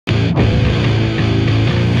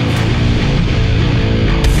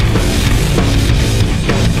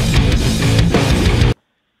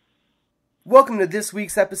welcome to this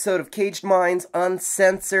week's episode of Caged Minds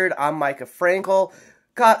Uncensored. I'm Mika Frankl.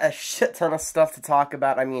 Got a shit ton of stuff to talk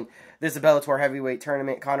about. I mean, there's a Bellator Heavyweight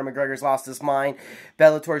tournament. Conor MeGrgeor's lost his mind.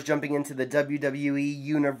 Bellator's jumping into the WWE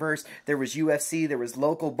universe. There was UFC, there was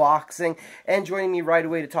local boxing. And joining me right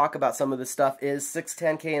away to talk about some of this stuff is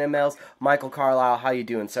 6'10" KNML's Michael Carlyle. How you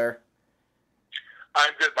doing, sir?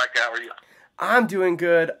 I'm good, Mike. How are you? I'm doing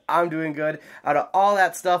good. I'm doing good. Out of all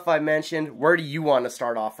that stuff I mentioned, where do you want to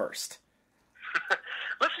start off first?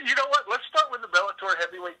 Listen, you know what? Let's start with the Bellator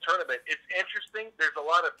Heavyweight tournament. It's interesting. There's a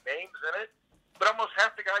lot of names in it, but almost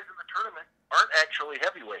half the guys in the tournament aren't actually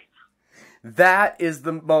heavyweights. That is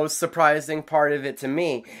the most surprising part of it to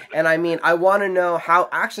me. And I mean, I want to know how,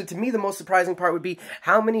 actually to me the most surprising part would be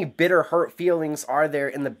how many bitter hurt feelings are there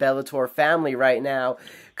in the Bellator family right now.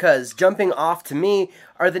 Because jumping off to me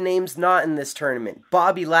are the names not in this tournament.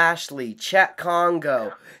 Bobby Lashley, Chet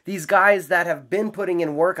Congo, these guys that have been putting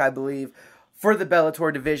in work, I believe, for the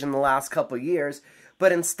Bellator division the last couple years.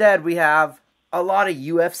 But instead we have a lot of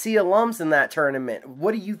UFC alums in that tournament.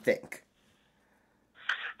 What do you think?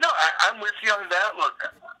 No, I'm with you on that. Look,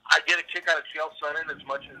 I get a kick out of Chael Sonnen as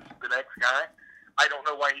much as the next guy. I don't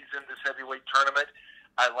know why he's in this heavyweight tournament.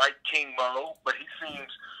 I like King Mo, but he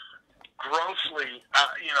seems grossly,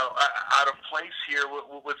 out of place here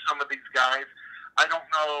with some of these guys. I don't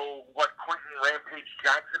know what Quentin Rampage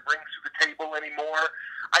Jackson brings to the table anymore.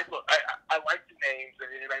 I like the names,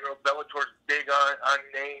 and I know Bellator's big on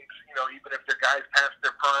names, even if they're guys past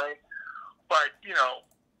their prime. But,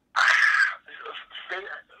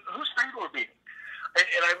 who's Fedor beating?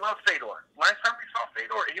 And I love Fedor. Last time we saw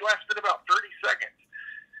Fedor, he lasted about 30 seconds.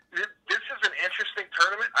 This is an interesting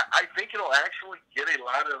tournament. I think it'll actually get a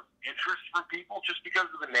lot of interest for people just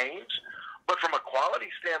because of the names. But from a quality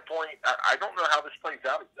standpoint, I don't know how this plays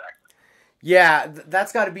out exactly. Yeah,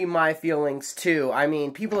 that's got to be my feelings too. I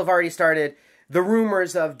mean, people have already started the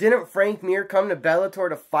rumors of, didn't Frank Mir come to Bellator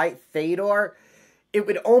to fight Fedor? It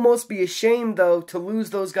would almost be a shame, though, to lose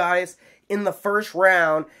those guys in the first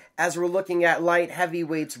round as we're looking at light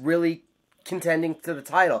heavyweights really contending to the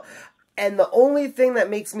title. And the only thing that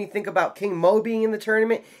makes me think about King Mo being in the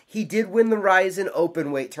tournament, he did win the Ryzen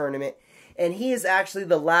Openweight tournament. And he is actually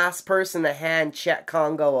the last person to hand Chet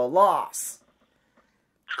Congo a loss.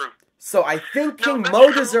 True. So I think King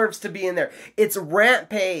Mo deserves to be in there. It's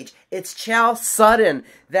Rampage, it's Chael Sonnen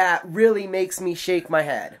that really makes me shake my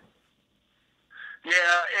head. Yeah,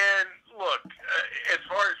 and look, as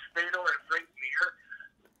far as Fedor and Frank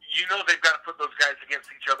Mir, they've got to put those guys against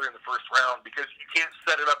each other in the first round because you can't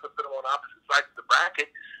set it up and put them on opposite sides of the bracket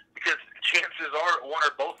because chances are one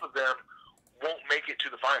or both of them won't make it to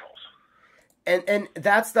the finals. And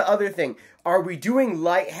that's the other thing. Are we doing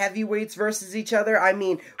light heavyweights versus each other? I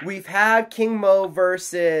mean, we've had King Mo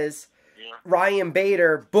versus Ryan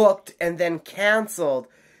Bader booked and then canceled.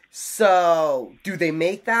 So, do they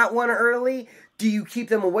make that one early? Do you keep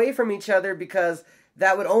them away from each other? Because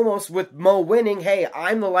that would almost, with Mo winning, hey,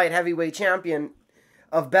 I'm the light heavyweight champion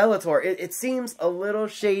of Bellator. It seems a little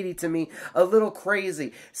shady to me, a little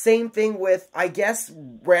crazy. Same thing with, I guess,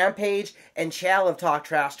 Rampage and Chael have talked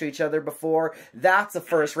trash to each other before. That's a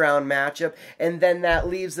first round matchup. And then that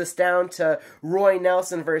leaves us down to Roy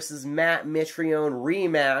Nelson versus Matt Mitrione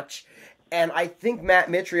rematch. And I think Matt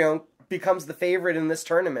Mitrione becomes the favorite in this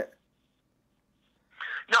tournament.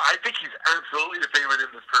 No, I think he's absolutely the favorite in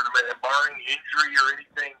this tournament, and barring injury or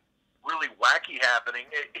anything really wacky happening,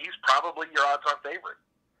 he's probably your odds-on favorite.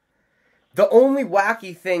 The only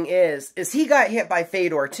wacky thing is he got hit by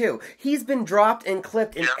Fedor too. He's been dropped and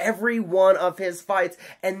clipped in every one of his fights,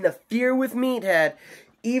 and the fear with Meathead,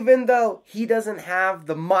 even though he doesn't have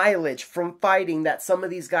the mileage from fighting that some of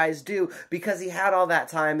these guys do, because he had all that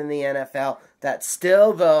time in the NFL, that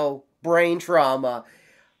still, though, brain trauma.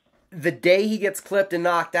 The day he gets clipped and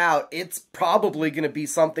knocked out, it's probably going to be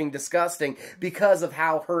something disgusting because of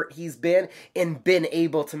how hurt he's been and been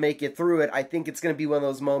able to make it through it. I think it's going to be one of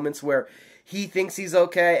those moments where he thinks he's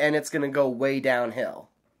okay and it's going to go way downhill.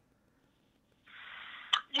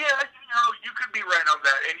 Yeah, you could be right on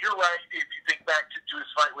that. And you're right if you think back to his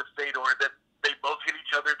fight with Fedor, that they both hit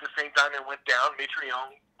each other at the same time and went down.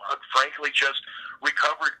 Mitrione, frankly, just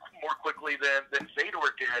recovered more quickly than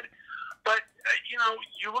Fedor did. But,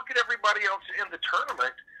 you look at everybody else in the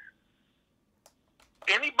tournament,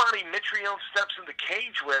 anybody Mitrione steps in the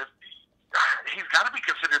cage with, he's got to be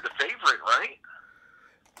considered the favorite, right?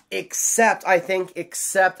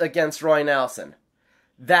 Except against Roy Nelson.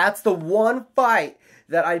 That's the one fight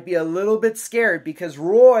that I'd be a little bit scared because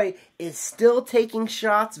Roy is still taking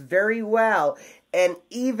shots very well. And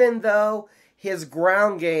even though his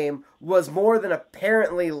ground game was more than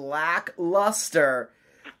apparently lackluster,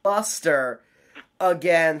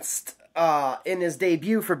 against in his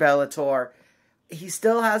debut for Bellator, he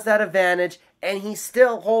still has that advantage, and he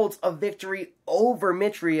still holds a victory over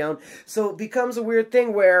MeGrgeor. So it becomes a weird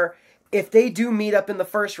thing where if they do meet up in the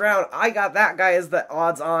first round, I got that guy as the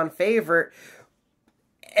odds-on favorite.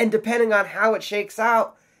 And depending on how it shakes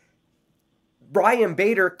out, Ryan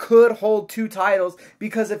Bader could hold 2 titles,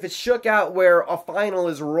 because if it shook out where a final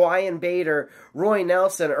is Ryan Bader, Roy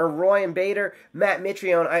Nelson, or Ryan Bader, Matt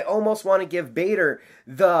MeGrgeor, I almost want to give Bader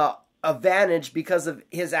the advantage because of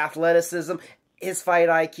his athleticism, his fight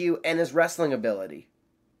IQ, and his wrestling ability.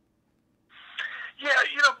 Yeah,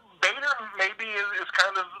 Bader maybe is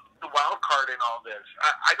kind of the wild card in all this.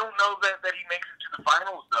 I don't know that he makes it to the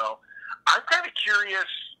finals, though. I'm kind of curious,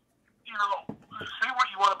 say what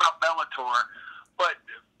you want about Bellator, but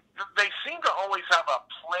they seem to always have a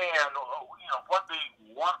plan, what they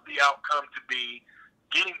want the outcome to be.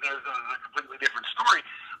 Getting there is a completely different story.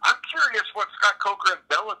 I'm curious what Scott Coker and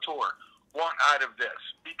Bellator want out of this,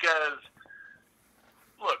 because,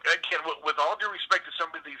 look, again, with all due respect to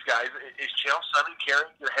some of these guys, is Chael Sonnen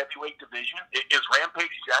carrying the heavyweight division? Is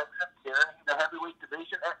Rampage Jackson carrying the heavyweight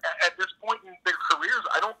division? At this point in their careers,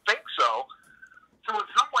 I don't think so. So in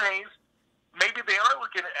some ways, maybe they are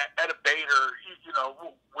looking at a Bader,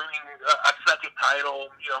 winning a second title,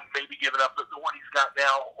 maybe giving up the one he's got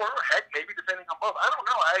now, or heck, maybe defending them both. I don't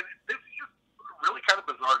know. This is just really kind of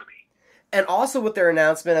bizarre to me. And also with their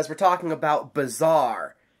announcement, as we're talking about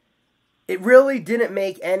bizarre, it really didn't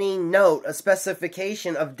make any note, a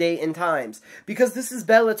specification of date and times. Because this is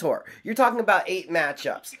Bellator. You're talking about 8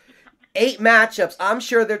 matchups. 8 matchups. I'm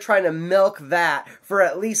sure they're trying to milk that for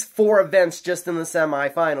at least 4 events just in the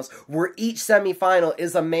semifinals, where each semifinal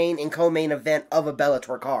is a main and co-main event of a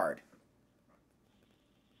Bellator card.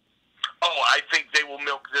 Oh, I think they will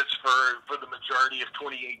milk this for the majority of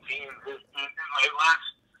 2018. Unless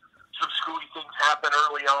some screwy things happen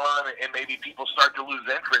early on and maybe people start to lose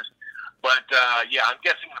interest. But, I'm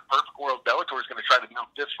guessing in a perfect world, Bellator is going to try to milk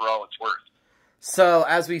this for all it's worth. So,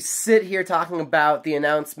 as we sit here talking about the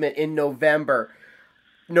announcement in November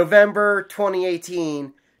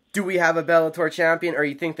 2018, do we have a Bellator champion, or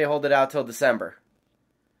you think they hold it out till December?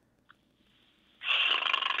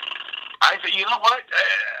 You know what?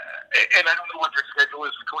 And I don't know what their schedule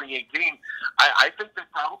is for 2018. I think they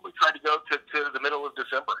probably try to go to the middle of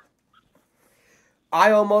December.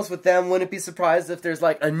 I almost, with them, wouldn't be surprised if there's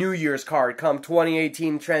like a New Year's card come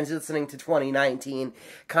 2018 transitioning to 2019,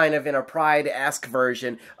 kind of in a Pride-esque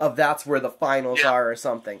version of that's where the finals are or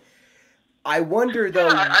something. I wonder, though...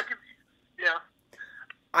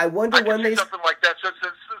 I wonder when they... something like that, so it's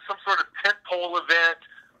some sort of tentpole event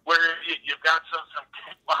where you've got some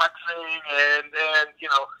kickboxing and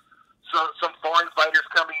some foreign fighters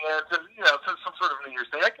coming in, some sort of New Year's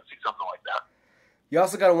thing. I can see something like that. You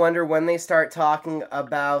also got to wonder when they start talking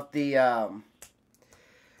about the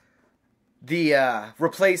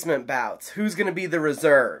replacement bouts. Who's going to be the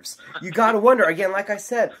reserves? You got to wonder, again, like I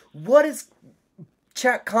said, what is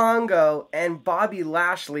Chet Congo and Bobby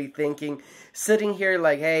Lashley thinking, sitting here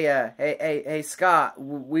like, hey, Scott,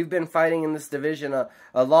 we've been fighting in this division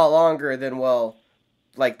a lot longer than,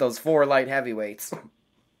 like those 4 light heavyweights.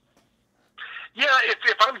 Yeah,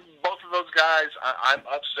 if I'm both of those guys, I'm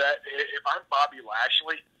upset. If I'm Bobby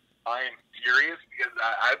Lashley, I am furious because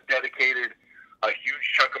I've dedicated a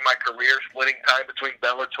huge chunk of my career splitting time between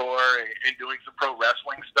Bellator and doing some pro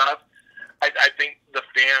wrestling stuff. I think the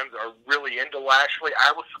fans are really into Lashley.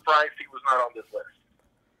 I was surprised he was not on this list.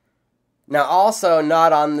 Now, also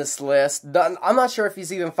not on this list, I'm not sure if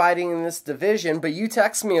he's even fighting in this division, but you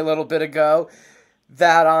texted me a little bit ago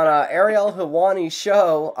that on Ariel Helwani's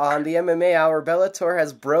show on the MMA Hour, Bellator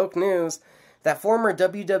has broke news that former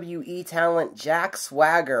WWE talent Jack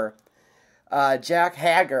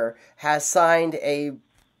Hager, has signed a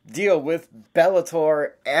deal with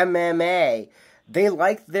Bellator MMA. They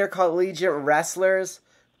like their collegiate wrestlers,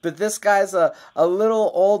 but this guy's a little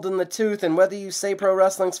old in the tooth, and whether you say pro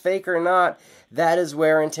wrestling's fake or not, that is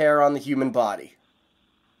wear and tear on the human body.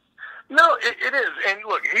 No, it is. And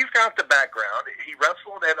look, he's got the background. He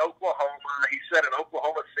wrestled at Oklahoma. He set an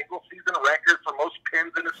Oklahoma single-season record for most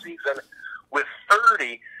pins in a season with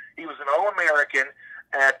 30. He was an All-American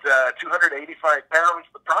at 285 pounds.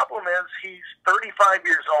 The problem is he's 35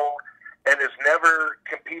 years old and has never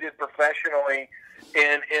competed professionally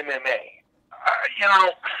in MMA.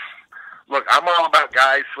 Look, I'm all about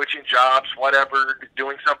guys switching jobs, whatever,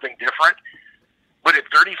 doing something different. But at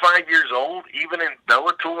 35 years old, even in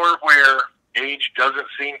Bellator, where age doesn't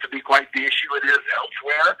seem to be quite the issue it is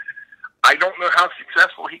elsewhere, I don't know how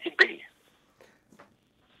successful he can be.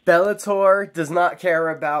 Bellator does not care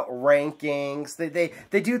about rankings.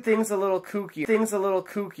 They do things a little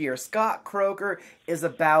kookier. Scott Coker is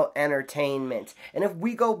about entertainment. And if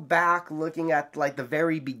we go back looking at like the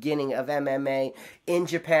very beginning of MMA in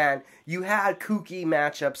Japan, you had kooky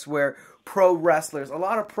matchups where a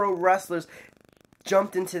lot of pro wrestlers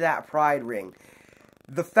jumped into that pride ring.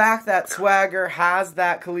 The fact that Swagger has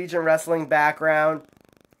that collegiate wrestling background,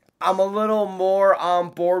 I'm a little more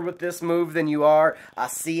on board with this move than you are. A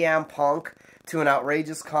CM Punk to an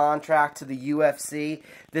outrageous contract to the UFC.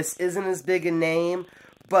 This isn't as big a name,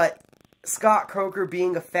 but Scott Coker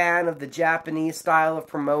being a fan of the Japanese style of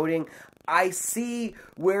promoting, I see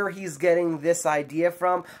where he's getting this idea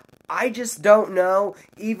from. I just don't know,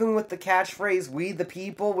 even with the catchphrase, "We the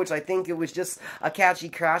People," which I think it was just a catchy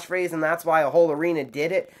catchphrase, and that's why a whole arena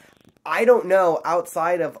did it. I don't know,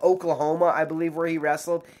 outside of Oklahoma, I believe, where he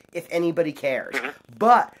wrestled, if anybody cares.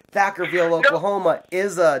 But Thackerville, Oklahoma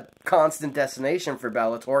is a constant destination for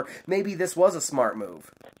Bellator. Maybe this was a smart move.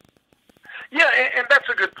 Yeah, and that's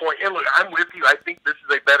a good point. And look, I'm with you. I think this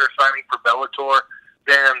is a better signing for Bellator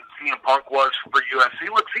than CM Punk was for UFC.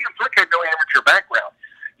 Look, CM Punk had no amateur background.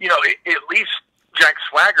 You know, at least Jack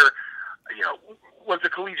Swagger, you know, was a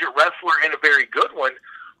collegiate wrestler and a very good one.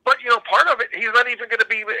 But, you know, part of it, he's not even going to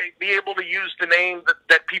be able to use the name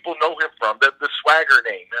that people know him from, the Swagger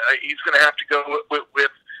name. He's going to have to go with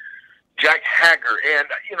Jack Hager. And,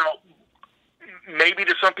 you know, maybe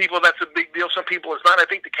to some people that's a big deal. Some people it's not. I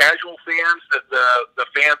think the casual fans, the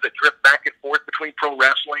fans that drift back and forth between pro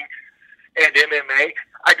wrestling and MMA,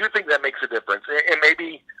 I do think that makes a difference. And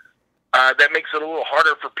maybe that makes it a little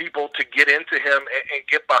harder for people to get into him and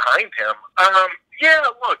get behind him. Yeah,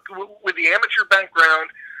 look, with the amateur background,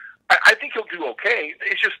 I think he'll do okay.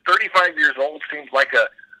 It's just 35 years old seems like a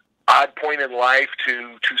odd point in life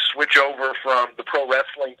to switch over from the pro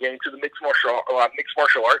wrestling game to the mixed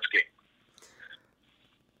martial arts game.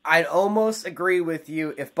 I'd almost agree with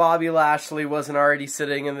you if Bobby Lashley wasn't already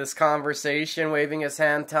sitting in this conversation, waving his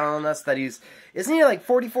hand, telling us that isn't he like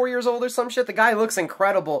 44 years old or some shit? The guy looks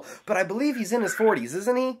incredible, but I believe he's in his 40s,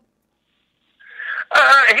 isn't he?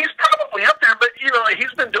 He's probably up there, but, you know,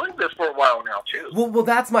 he's been doing this for a while now, too. Well,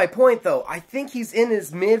 that's my point, though. I think he's in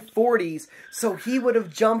his mid-40s, so he would have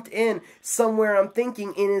jumped in somewhere, I'm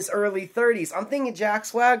thinking, in his early 30s. I'm thinking Jack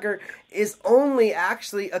Swagger is only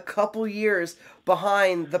actually a couple years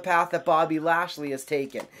behind the path that Bobby Lashley has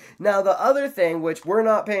taken. Now, the other thing, which we're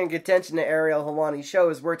not paying attention to Ariel Helwani's show,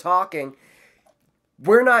 is we're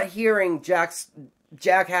not hearing Jack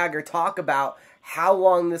Hager talk about how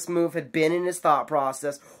long this move had been in his thought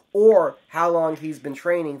process or how long he's been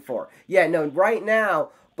training for. Yeah, no, right now,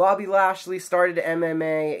 Bobby Lashley started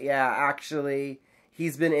MMA, actually,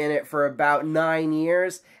 he's been in it for about 9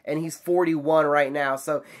 years, and he's 41 right now,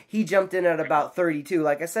 so he jumped in at about 32.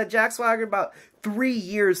 Like I said, Jack Swagger about 3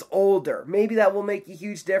 years older. Maybe that will make a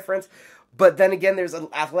huge difference, but then again, there's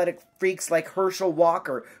athletic freaks like Herschel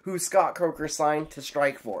Walker, who Scott Coker signed to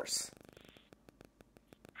Strikeforce.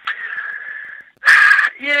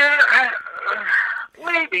 Yeah,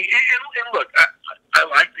 maybe. And look, I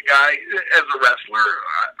like the guy as a wrestler.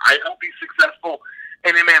 I hope he's successful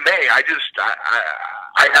in MMA.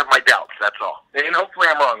 I have my doubts, that's all. And hopefully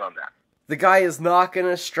I'm wrong on that. The guy is not going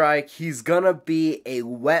to strike. He's going to be a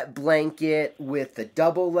wet blanket with a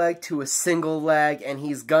double leg to a single leg, and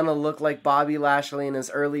he's going to look like Bobby Lashley in his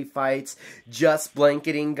early fights, just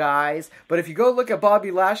blanketing guys. But if you go look at Bobby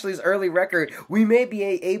Lashley's early record, we may be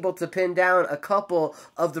able to pin down a couple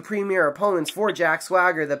of the premier opponents for Jack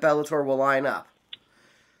Swagger that Bellator will line up.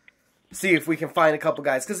 See if we can find a couple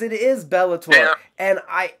guys, because it is Bellator. Yeah. And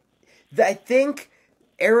I think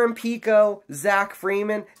Aaron Pico, Zach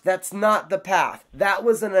Freeman, that's not the path. That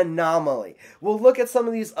was an anomaly. We'll look at some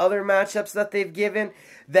of these other matchups that they've given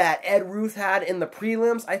that Ed Ruth had in the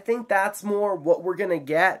prelims. I think that's more what we're going to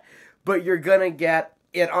get, but you're going to get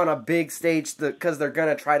it on a big stage because they're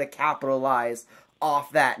going to try to capitalize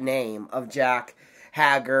off that name of Jack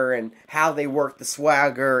Hager and how they work the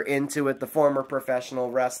Swagger into it, the former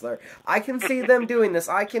professional wrestler. I can see them doing this.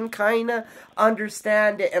 I can kind of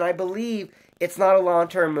understand it, and I believe it's not a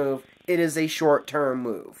long-term move. It is a short-term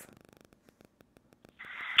move.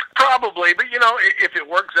 Probably, but, you know, if it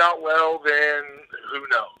works out well, then who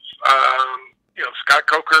knows? You know, Scott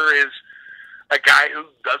Coker is a guy who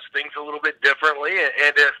does things a little bit differently,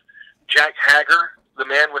 and if Jack Hager, the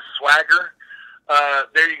man with swagger,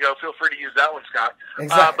 there you go. Feel free to use that one, Scott.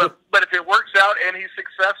 Exactly. But if it works out and he's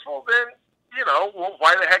successful, then, you know, well,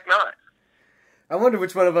 why the heck not? I wonder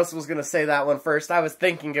which one of us was going to say that one first. I was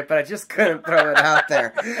thinking it, but I just couldn't throw it out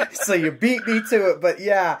there. So you beat me to it. But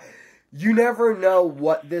yeah, You never know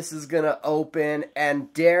what this is going to open,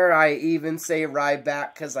 and dare I even say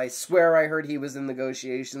Ryback, because I swear I heard he was in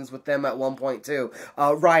negotiations with them at one point too.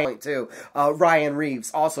 Ryan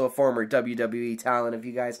Reeves, also a former WWE talent, if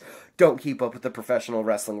you guys don't keep up with the professional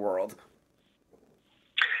wrestling world.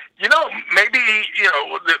 Maybe,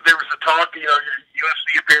 there was a talk,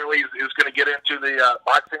 UFC apparently is going to get into the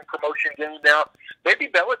boxing promotion game now. Maybe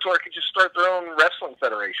Bellator could just start their own wrestling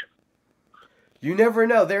federation. You never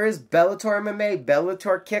know. There is Bellator MMA,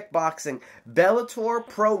 Bellator Kickboxing, Bellator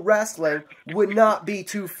Pro Wrestling would not be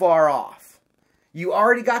too far off. You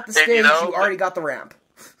already got the stage, you already got the ramp.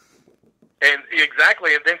 And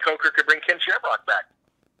exactly, and then Coker could bring Ken Shamrock back.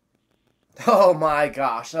 Oh my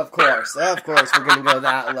gosh, of course we're going to go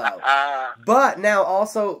that low. But now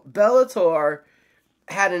also, Bellator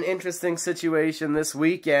had an interesting situation this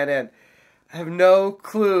weekend, and I have no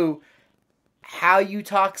clue how you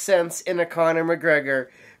talk sense in a Conor MeGrgeor,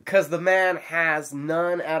 because the man has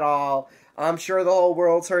none at all. I'm sure the whole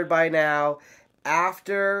world's heard by now.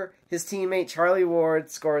 After his teammate Charlie Ward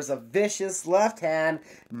scores a vicious left-hand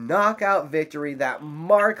knockout victory, that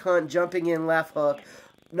Mark Hunt jumping in left hook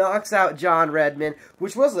knocks out John Redmond,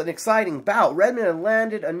 which was an exciting bout. Redmond had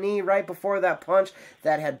landed a knee right before that punch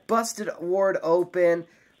that had busted Ward open,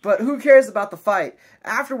 but who cares about the fight?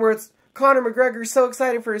 Afterwards, Conor MeGrgeor is so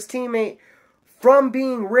excited for his teammate from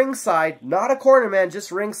being ringside, not a corner man,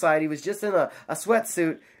 just ringside. He was just in a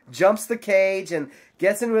sweatsuit, jumps the cage and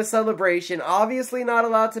gets into a celebration, obviously not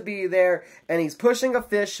allowed to be there, and he's pushing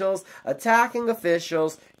officials, attacking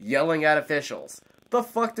officials, yelling at officials. The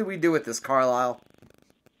fuck did we do with this, Carlyle?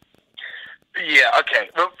 Yeah, okay.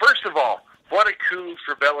 Well, first of all, what a coup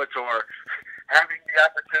for Bellator, having the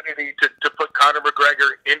opportunity to put Conor MeGrgeor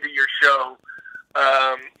into your show,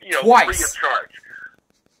 Twice. Free of charge.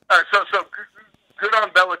 So good on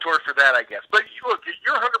Bellator for that, I guess. But look,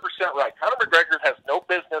 you're 100% right. Conor MeGrgeor has no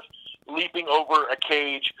business leaping over a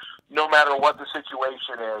cage, no matter what the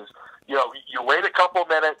situation is. You wait a couple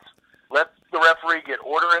minutes, let the referee get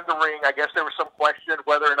order in the ring. I guess there was some question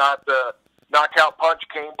whether or not the knockout punch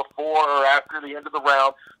came before or after the end of the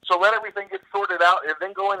round. So let everything get sorted out and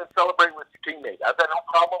then go in and celebrate with your teammate. I've had no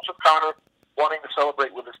problems with Conor wanting to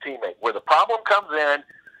celebrate with his teammate. Where the problem comes in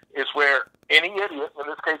is where any idiot, in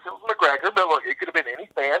this case it was McGregor, but look, it could have been any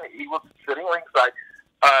fan, he was sitting ringside,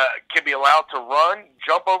 can be allowed to run,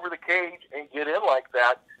 jump over the cage, and get in like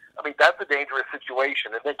that. I mean, that's a dangerous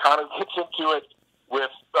situation. And then Conor gets into it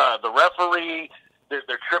with the referee.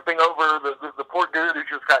 They're tripping over the poor dude who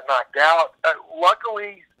just got knocked out.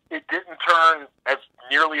 Luckily, it didn't turn as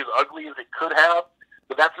nearly as ugly as it could have,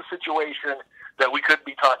 but that's a situation that we could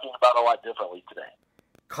be talking about a lot differently today.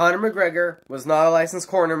 Conor MeGrgeor was not a licensed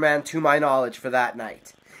cornerman, to my knowledge, for that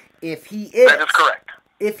night. If he is... That is correct.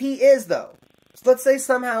 If he is, though, let's say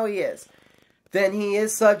somehow he is, then he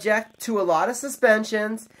is subject to a lot of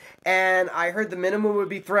suspensions, and I heard the minimum would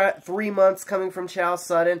be 3 months coming from Chael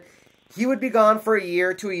Sonnen. He would be gone for a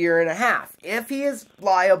year to a year and a half. If he is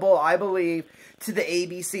liable, I believe, to the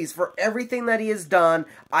ABCs for everything that he has done,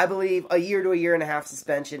 I believe a year to a year and a half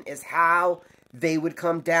suspension is how they would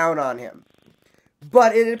come down on him.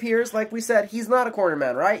 But it appears, like we said, he's not a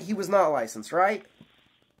cornerman, right? He was not licensed, right?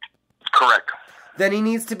 Correct. Then he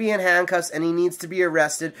needs to be in handcuffs and he needs to be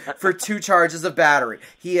arrested for 2 charges of battery.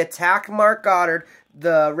 He attacked Mark Goddard,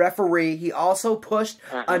 the referee. He also pushed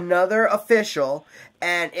another official.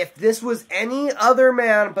 And if this was any other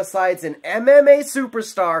man besides an MMA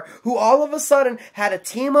superstar who all of a sudden had a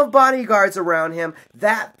team of bodyguards around him,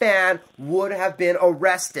 that fan would have been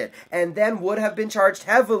arrested and then would have been charged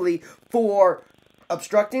heavily for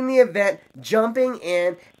obstructing the event, jumping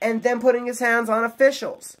in, and then putting his hands on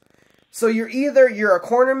officials. So you're a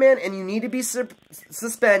cornerman and you need to be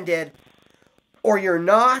suspended, or you're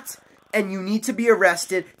not, and you need to be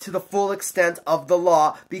arrested to the full extent of the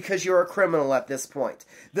law because you're a criminal at this point.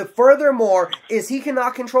 The furthermore is he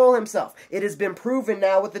cannot control himself. It has been proven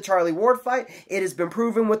now with the Charlie Ward fight. It has been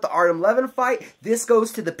proven with the Artem Levin fight. This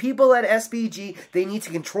goes to the people at SBG. They need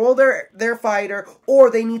to control their fighter, or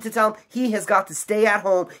they need to tell him he has got to stay at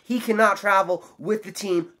home. He cannot travel with the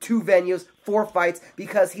team to venues for fights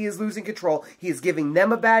because he is losing control. He is giving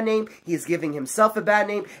them a bad name. He is giving himself a bad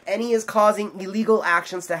name. And he is causing illegal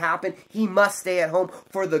actions to happen. He must stay at home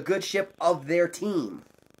for the good ship of their team.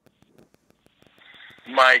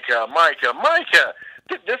 Micah.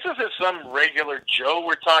 This isn't some regular Joe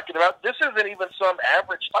we're talking about. This isn't even some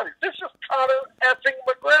average fighter. This is Conor effing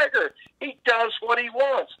McGregor. He does what he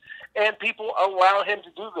wants. And people allow him to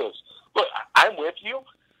do this. Look, I'm with you.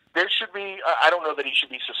 There should be, I don't know that he should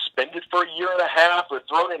be suspended for a year and a half or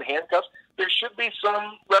thrown in handcuffs. There should be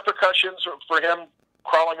some repercussions for him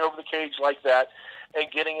crawling over the cage like that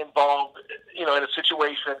and getting involved, in a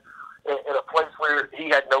situation in a place where he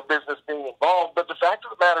had no business being involved. But the fact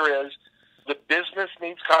of the matter is, the business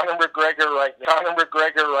needs Conor McGregor right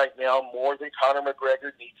now more than Conor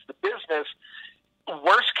McGregor needs the business.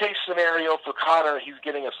 Worst case scenario for Conor, he's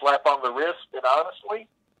getting a slap on the wrist, and honestly,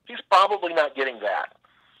 he's probably not getting that.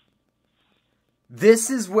 This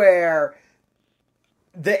is where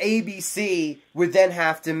the ABC would then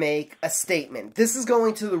have to make a statement. This is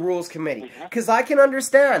going to the Rules Committee. Because I can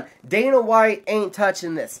understand, Dana White ain't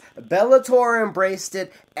touching this. Bellator embraced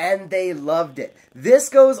it, and they loved it. This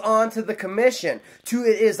goes on to the commission.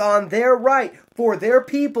 It is on their right for their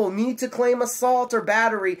people need to claim assault or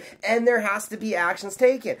battery, and there has to be actions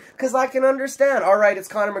taken. Because I can understand, all right, it's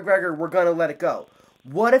Conor McGregor, we're going to let it go.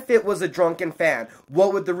 What if it was a drunken fan?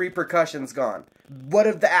 What would the repercussions gone? What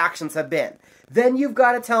would the actions have been? Then you've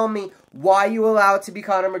got to tell me why you allow it to be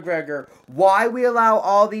Conor McGregor, why we allow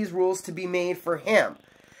all these rules to be made for him.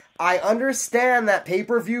 I understand that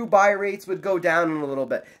pay-per-view buy rates would go down a little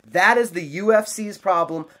bit. That is the UFC's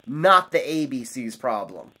problem, not the ABC's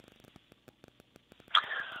problem.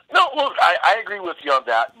 No, look, I agree with you on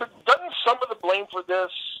that. But doesn't some of the blame for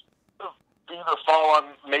this either fall on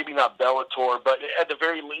maybe not Bellator, but at the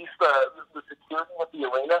very least the security of the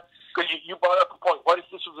arena? Because you brought up a point. What if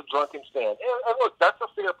this was a drunken stand? And look, that's a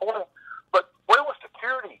fair point. But where was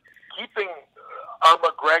security keeping a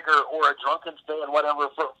McGregor or a drunken stand, whatever,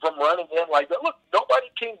 from running in like that? Look, nobody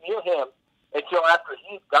came near him until after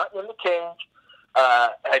he had gotten in the cage,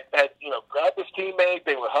 had grabbed his teammate.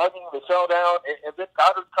 They were hugging. They fell down, and then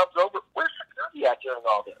Goddard comes over. Where's security at during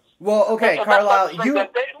all this? Well, okay, and Carlyle, I was going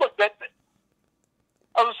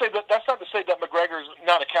to say that's not to say that McGregor is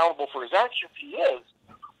not accountable for his actions. He is.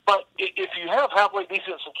 But if you have halfway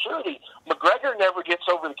decent security, McGregor never gets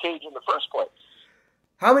over the cage in the first place.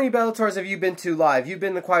 How many Bellators have you been to live? You've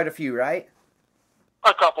been to quite a few, right?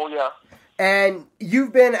 A couple, yeah. And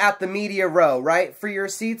you've been at the media row, right, for your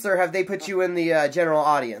seats, or have they put you in the general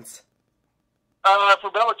audience? For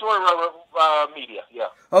Bellator media, yeah.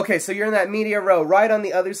 Okay, so you're in that media row, right on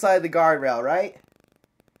the other side of the guardrail, right?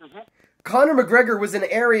 Mm-hmm. Conor McGregor was in an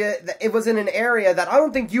area that I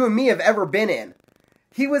don't think you and me have ever been in.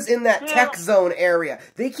 He was in that tech zone area.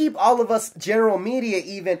 They keep all of us general media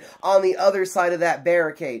even on the other side of that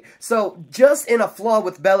barricade. So just in a flaw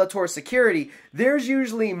with Bellator security, there's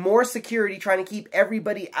usually more security trying to keep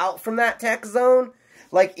everybody out from that tech zone.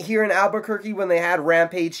 Like here in Albuquerque when they had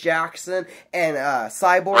Rampage Jackson and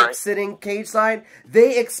Cyborg sitting cage side,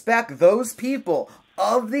 they expect those people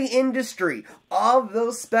of the industry, of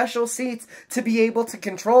those special seats, to be able to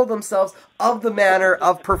control themselves of the manner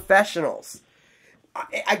of professionals.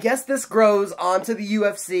 I guess this grows onto the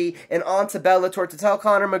UFC and onto Bellator to tell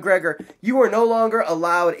Conor McGregor, you are no longer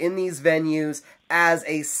allowed in these venues as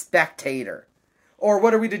a spectator. Or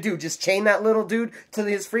what are we to do? Just chain that little dude to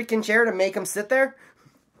his freaking chair to make him sit there?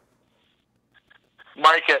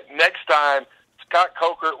 Micah, next time, Scott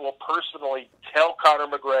Coker will personally tell Conor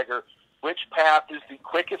McGregor which path is the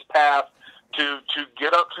quickest path to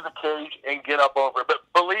get up to the cage and get up over it. But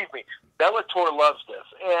believe me, Bellator loves this.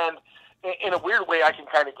 And in a weird way, I can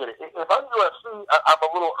kind of get it. If I'm UFC, I'm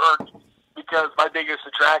a little irked because my biggest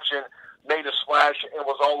attraction made a splash and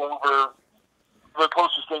was all over the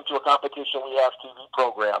closest thing to a competition we have TV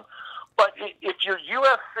program. But if you're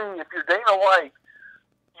UFC, if you're Dana White,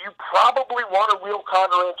 you probably want to reel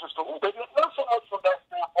Conor in just a little bit. Not so much from that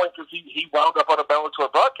standpoint because he wound up on a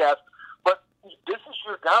Bellator broadcast, but this is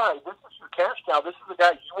your guy. This is your cash cow. This is the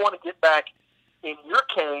guy you want to get back in your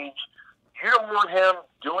cage. You don't want him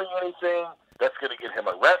doing anything that's going to get him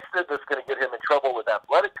arrested, that's going to get him in trouble with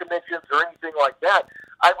athletic commissions or anything like that.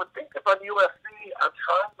 I would think if I'm UFC, I'm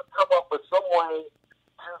trying to come up with some way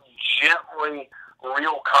to gently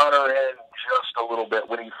reel Conor in just a little bit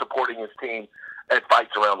when he's supporting his team at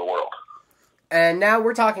fights around the world. And now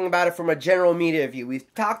we're talking about it from a general media view.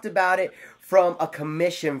 We've talked about it from a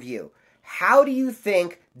commission view. How do you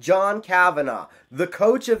think John Kavanagh, the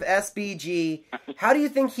coach of SBG, how do you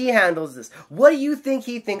think he handles this? What do you think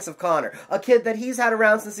he thinks of Conor? A kid that he's had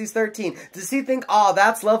around since he's 13. Does he think, oh,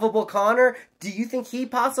 that's lovable Conor? Do you think he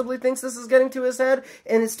possibly thinks this is getting to his head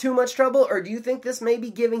and it's too much trouble? Or do you think this may be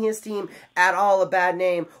giving his team at all a bad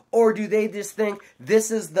name? Or do they just think this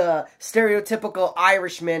is the stereotypical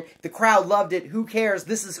Irishman? The crowd loved it. Who cares?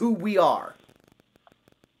 This is who we are.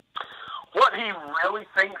 What he really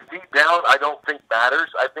thinks deep down, I don't think matters.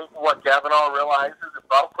 I think what Kavanaugh realizes, and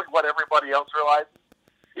probably what everybody else realizes,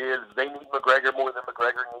 is they need McGregor more than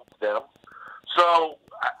McGregor needs them. So,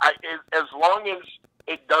 as long as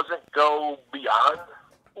it doesn't go beyond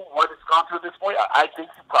what it's gone to at this point, I think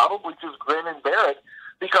he probably just grin and bear it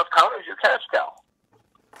tough Conor's your cash cow.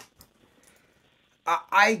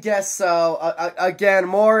 I guess so. Again,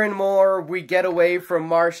 more and more we get away from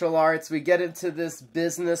martial arts. We get into this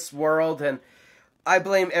business world, and I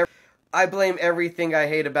blame everything I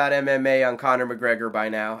hate about MMA on Conor McGregor by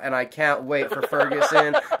now. And I can't wait for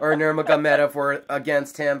Ferguson or Nurmagomedov were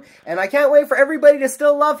against him. And I can't wait for everybody to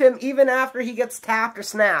still love him even after he gets tapped or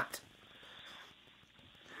snapped.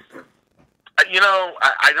 You know,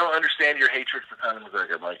 I don't understand your hatred for Conor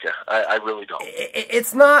McGregor, Micah. I really don't.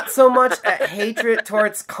 It's not so much a hatred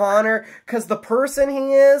towards Conor, because the person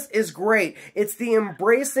he is great. It's the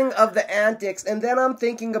embracing of the antics, and then I'm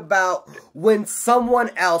thinking about when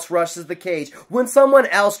someone else rushes the cage, when someone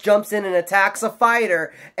else jumps in and attacks a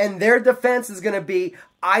fighter, and their defense is going to be,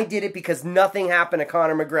 I did it because nothing happened to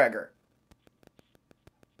Conor McGregor.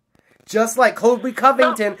 Just like Colby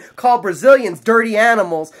Covington called Brazilians dirty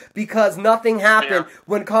animals because nothing happened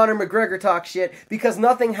when Conor McGregor talked shit, because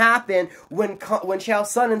nothing happened when Chael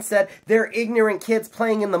Sonnen said they're ignorant kids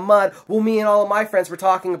playing in the mud while me and all of my friends were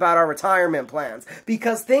talking about our retirement plans.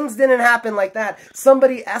 Because things didn't happen like that.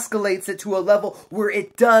 Somebody escalates it to a level where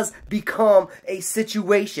it does become a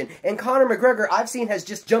situation. And Conor McGregor, I've seen, has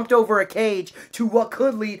just jumped over a cage to what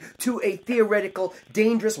could lead to a theoretical,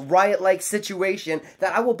 dangerous, riot-like situation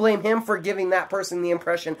that I will blame him for giving that person the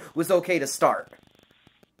impression was okay to start.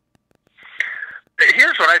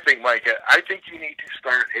 Here's what I think, Micah. I think you need to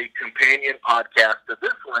start a companion podcast to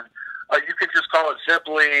this one. You could just call it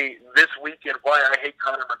simply This Week in Why I Hate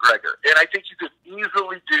Conor McGregor. And I think you could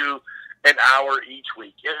easily do an hour each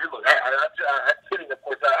week. And look, I'm kidding, of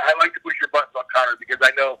course. I like to push your buttons on Conor because I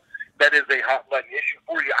know that is a hot button issue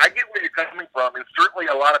for you. I get where you're coming from, and certainly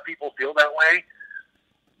a lot of people feel that way.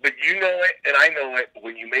 But you know it, and I know it,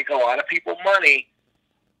 when you make a lot of people money,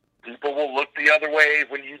 people will look the other way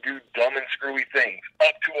when you do dumb and screwy things,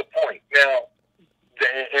 up to a point. Now,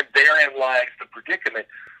 and therein lies the predicament.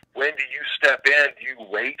 When do you step in? Do you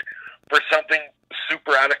wait for something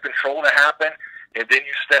super out of control to happen, and then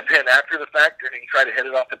you step in after the fact, and you try to hit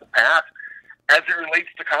it off at the pass? As it relates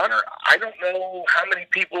to Conor, I don't know how many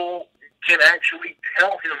people can actually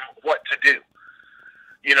tell him what to do.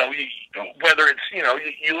 You know, whether it's,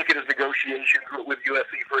 you look at his negotiations with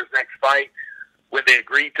UFC for his next fight, when they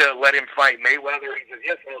agreed to let him fight Mayweather, he said,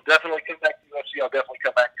 yes, I'll definitely come back to UFC, I'll definitely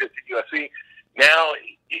come back to UFC. Now,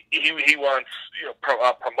 he wants,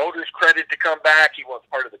 promoters' credit to come back, he wants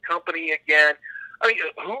part of the company again. I mean,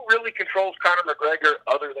 who really controls Conor McGregor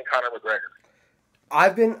other than Conor McGregor?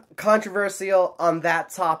 I've been controversial on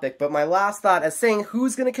that topic, but my last thought is saying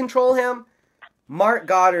who's going to control him? Mark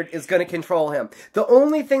Goddard is going to control him. The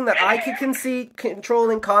only thing that I can see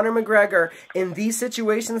controlling Conor McGregor in these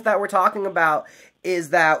situations that we're talking about is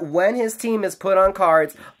that when his team is put on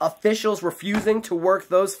cards, officials refusing to work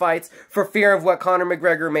those fights for fear of what Conor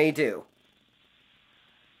McGregor may do.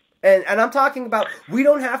 And I'm talking about, we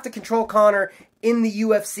don't have to control Conor in the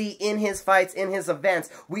UFC, in his fights, in his events.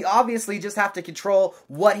 We obviously just have to control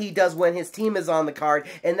what he does when his team is on the card,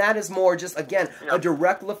 and that is more just, again, a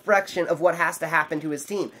direct reflection of what has to happen to his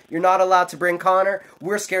team. You're not allowed to bring Conor.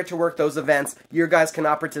 We're scared to work those events. Your guys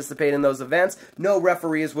cannot participate in those events. No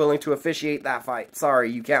referee is willing to officiate that fight.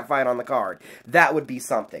 Sorry, you can't fight on the card. That would be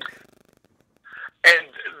something.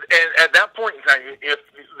 And at that point in time, if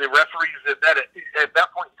the referees at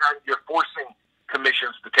that point in time, you're forcing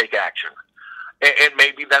commissions to take action. And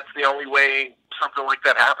maybe that's the only way something like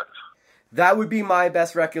that happens. That would be my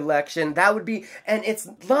best recollection. That would be, and it's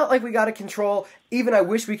not like we gotta control, even I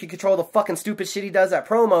wish we could control the fucking stupid shit he does at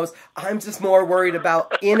promos. I'm just more worried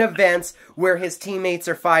about in events where his teammates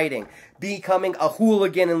are fighting, becoming a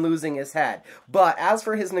hooligan and losing his head. But as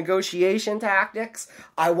for his negotiation tactics,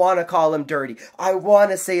 I want to call him dirty. I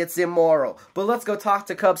want to say it's immoral. But let's go talk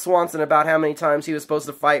to Cub Swanson about how many times he was supposed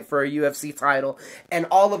to fight for a UFC title, and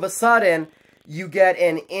all of a sudden, you get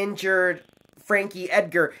an injured Frankie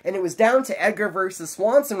Edgar, and it was down to Edgar versus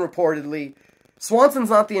Swanson, reportedly.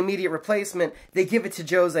 Swanson's not the immediate replacement. They give it to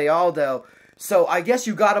Jose Aldo. So I guess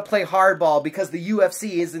you gotta play hardball because the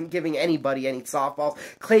UFC isn't giving anybody any softballs.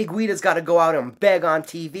 Clay Guida's gotta go out and beg on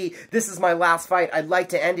TV. This is my last fight. I'd like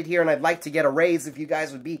to end it here, and I'd like to get a raise if you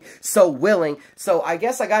guys would be so willing. So I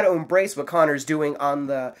guess I gotta embrace what Conor's doing on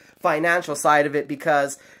the financial side of it,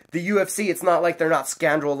 because the UFC, it's not like they're not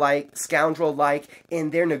scoundrel-like in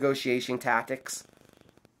their negotiation tactics.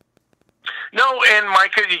 No, and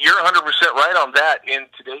Micah, you're 100% right on that. In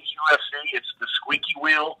today's UFC, it's the squeaky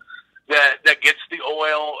wheel that gets the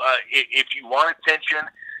oil. If you want attention,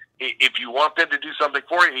 if you want them to do something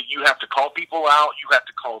for you, you have to call people out. You have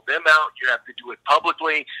to call them out. You have to do it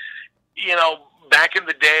publicly. you know, back in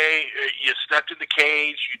the day, you stepped in the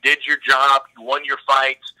cage, you did your job, you won your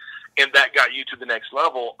fights, and that got you to the next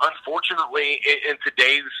level. Unfortunately, in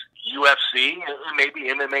today's UFC, and maybe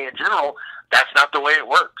MMA in general, that's not the way it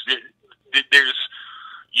works.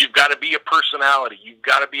 You've got to be a personality. You've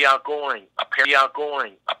got to be outgoing.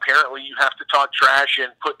 Apparently, you have to talk trash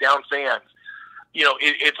and put down fans. You know,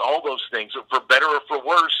 it's all those things. For better or for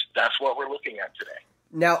worse, that's what we're looking at today.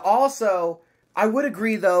 Now, also, I would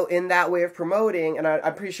agree, though, in that way of promoting, and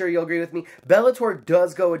I'm pretty sure you'll agree with me, Bellator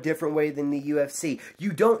does go a different way than the UFC.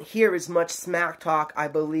 You don't hear as much smack talk, I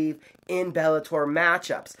believe, in Bellator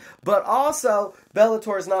matchups. But also,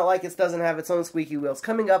 Bellator is not like it doesn't have its own squeaky wheels.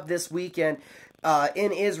 Coming up this weekend,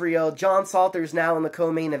 in Israel, John Salter's now in the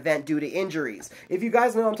co-main event due to injuries. If you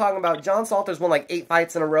guys know what I'm talking about, John Salter's won like 8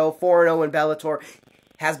 fights in a row, 4-0 in Bellator,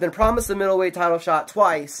 has been promised a middleweight title shot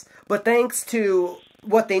twice, but thanks to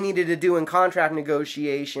what they needed to do in contract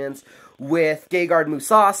negotiations with Gegard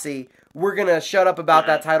Mousasi, we're going to shut up about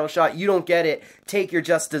that title shot. You don't get it. Take your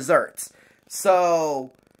just desserts.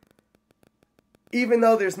 So, even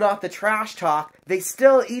though there's not the trash talk, they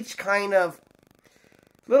still each kind of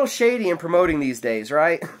a little shady in promoting these days,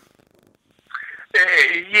 right?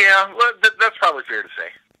 Yeah, well, that's probably fair to say.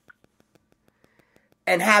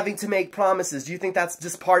 And having to make promises. Do you think that's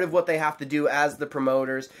just part of what they have to do as the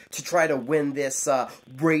promoters to try to win this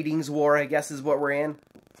ratings war, I guess is what we're in?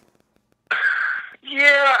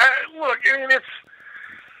 Yeah, look, I mean, it's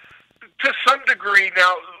to some degree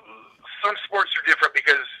now, some sports are different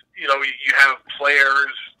because, you know, you have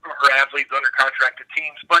players or athletes under contract to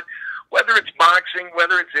teams, but whether it's boxing,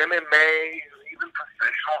 whether it's MMA, even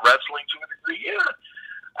professional wrestling to a degree, yeah.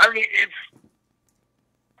 I mean,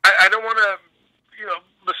 I don't want to, you know,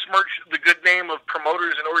 besmirch the good name of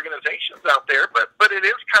promoters and organizations out there, but it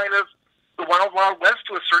is kind of the wild, wild west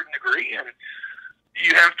to a certain degree, and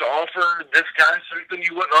you have to offer this guy something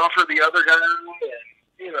you wouldn't offer the other guy, and,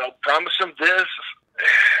 you know, promise him this.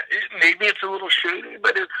 Maybe it's a little shady,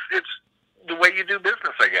 but it's the way you do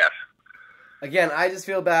business, I guess. Again, I just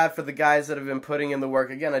feel bad for the guys that have been putting in the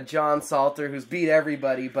work. Again, a John Salter who's beat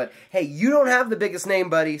everybody, but hey, you don't have the biggest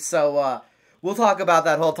name, buddy, so we'll talk about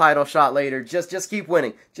that whole title shot later. Just keep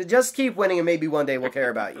winning. Just keep winning, and maybe one day we'll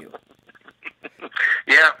care about you.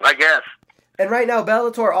 Yeah, I guess. And right now,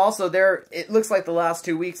 Bellator also, it looks like the last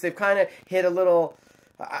 2 weeks, they've kind of hit a little...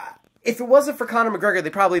 if it wasn't for Conor MeGrgeor,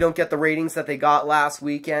 they probably don't get the ratings that they got last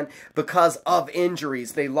weekend because of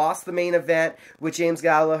injuries. They lost the main event with James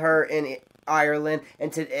Gallagher in Ireland,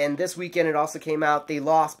 and this weekend it also came out, they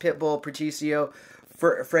lost Pitbull Patricio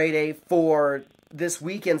Freire for this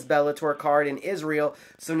weekend's Bellator card in Israel,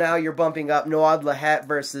 so now you're bumping up Noad Lahet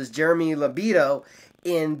versus Jeremy Libido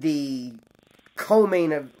in the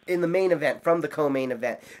main event, from the co-main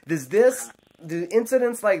event. Do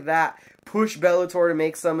incidents like that push Bellator to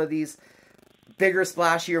make some of these bigger,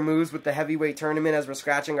 splashier moves with the heavyweight tournament as we're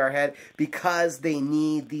scratching our head because they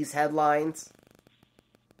need these headlines?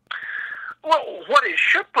 Well, what it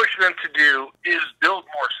should push them to do is build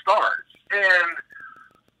more stars. And,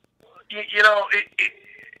 you know,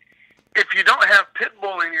 if you don't have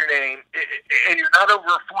Pitbull in your name and you're not over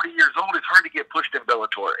 40 years old, it's hard to get pushed in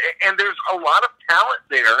Bellator. And there's a lot of talent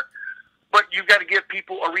there, but you've got to give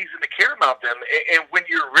people a reason to care about them. And when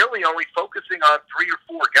you're really only focusing on 3 or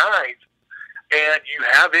 4 guys and you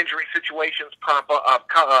have injury situations pop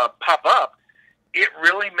up, it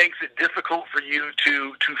really makes it difficult for you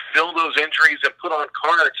to fill those injuries and put on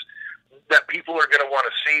cards that people are going to want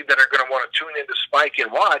to see, that are going to want to tune into Spike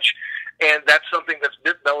and watch. And that's something that's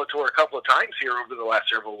bit Bellator a couple of times here over the last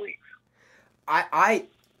several weeks.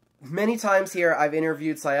 Many times here, I've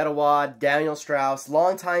interviewed Syed Awad, Daniel Strauss,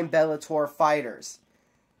 longtime Bellator fighters.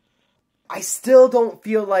 I still don't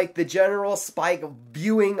feel like the general Spike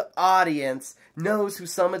viewing audience knows who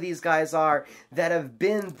some of these guys are that have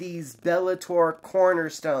been these Bellator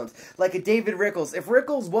cornerstones. Like a David Rickles. If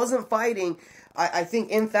Rickles wasn't fighting, I think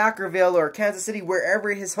in Thackerville or Kansas City,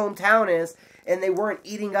 wherever his hometown is, and they weren't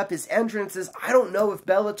eating up his entrances, I don't know if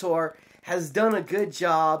Bellator has done a good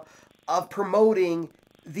job of promoting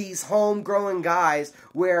these homegrown guys,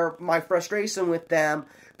 where my frustration with them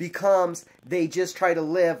becomes they just try to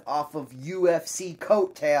live off of UFC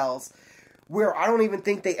coattails, where I don't even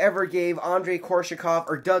think they ever gave Andrei Korshakov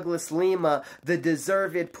or Douglas Lima the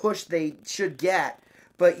deserved push they should get.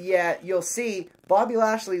 But yet, you'll see, Bobby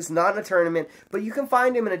Lashley's not in a tournament, but you can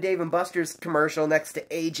find him in a Dave & Buster's commercial next to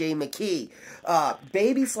AJ McKee.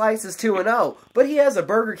 Baby Slice is 2-0, but he has a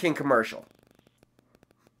Burger King commercial.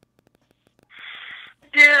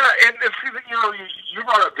 Yeah, and you know, you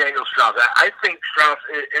brought up Daniel Strauss. I think Strauss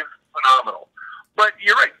is phenomenal. But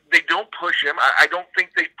you're right, they don't push him. I don't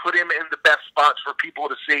think they put him in the best spots for people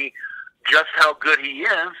to see just how good he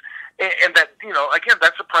is. And that, again,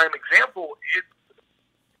 that's a prime example.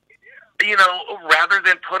 Rather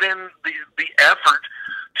than put in the effort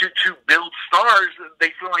to build stars,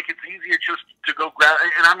 they feel like it's easier just to go grab.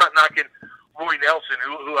 And I'm not knocking Roy Nelson,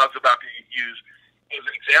 who I was about to use as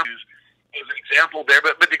an example there,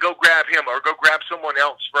 but to go grab him or go grab someone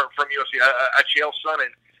else from UFC, a Chael Sonnen.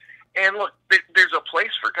 And look, there's a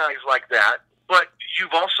place for guys like that, but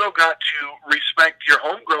you've also got to respect your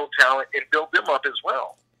homegrown talent and build them up as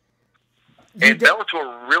well. And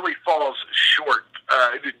Bellator really falls short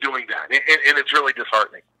doing that, and it's really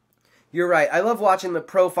disheartening. You're right. I love watching the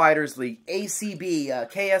Pro Fighters League, ACB,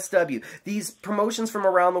 KSW, these promotions from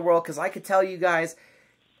around the world, because I could tell you guys,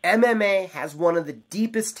 MMA has one of the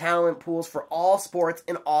deepest talent pools for all sports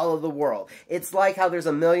in all of the world. It's like how there's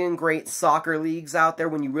a million great soccer leagues out there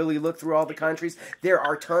when you really look through all the countries. There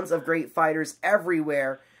are tons of great fighters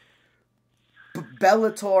everywhere.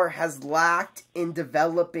 Bellator has lacked in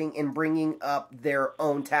developing and bringing up their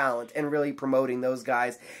own talent and really promoting those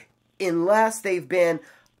guys, unless they've been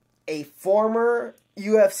a former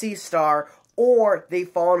UFC star or they've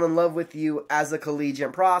fallen in love with you as a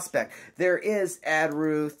collegiate prospect. There is Ed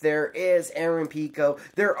Ruth, there is Aaron Pico,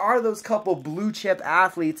 there are those couple blue chip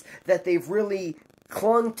athletes that they've really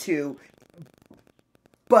clung to,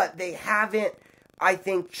 but they haven't, I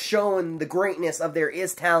think, shown the greatness of there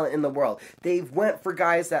is talent in the world. They've went for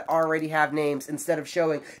guys that already have names instead of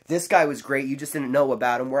showing, this guy was great, you just didn't know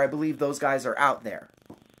about him, where I believe those guys are out there.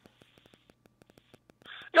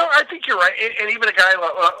 No, I think you're right. And even a guy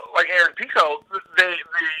like Aaron Pico, they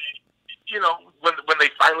when they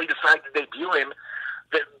finally decide to debut him,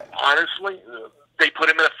 that honestly, they put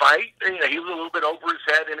him in a fight. He was a little bit over his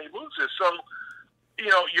head, and he loses. So,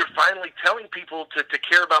 you're finally telling people to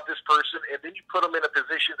care about this person, and then you put them in a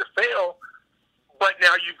position to fail. But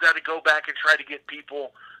now you've got to go back and try to get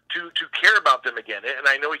people to care about them again. And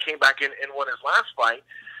I know he came back and won his last fight,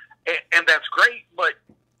 and that's great. But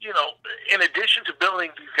in addition to building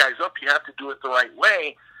these guys up, you have to do it the right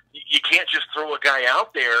way. You can't just throw a guy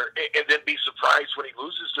out there and then be surprised when he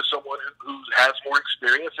loses to someone who has more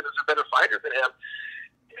experience and is a better fighter than him.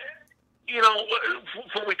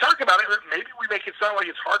 When we talk about it, maybe we make it sound like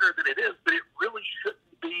it's harder than it is, but it really shouldn't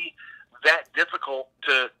be that difficult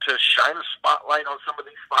to shine a spotlight on some of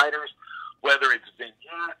these fighters, whether it's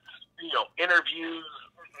vignettes, interviews,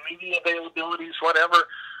 media availabilities, whatever,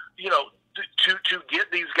 to get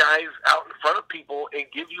these guys out in front of people and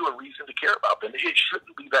give you a reason to care about them. It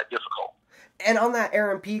shouldn't be that difficult. And on that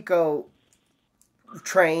Aaron Pico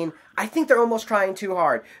train, I think they're almost trying too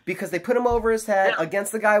hard because they put him over his head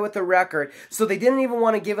against the guy with the record, so they didn't even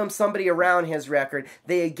want to give him somebody around his record.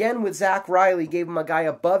 They, again, with Zach Riley, gave him a guy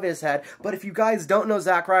above his head, but if you guys don't know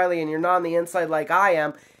Zach Riley and you're not on the inside like I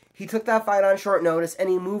am, he took that fight on short notice, and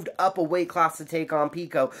he moved up a weight class to take on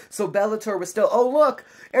Pico. So Bellator was still, oh look,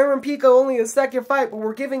 Aaron Pico only his second fight, but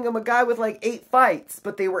we're giving him a guy with like 8 fights.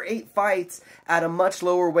 But they were 8 fights at a much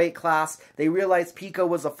lower weight class. They realized Pico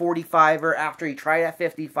was a 45er after he tried at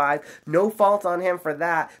 55. No fault on him for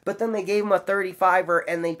that. But then they gave him a 35er,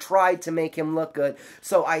 and they tried to make him look good.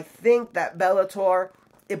 So I think that Bellator,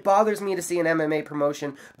 it bothers me to see an MMA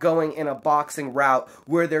promotion going in a boxing route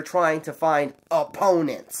where they're trying to find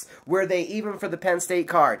opponents. Where they, even for the Penn State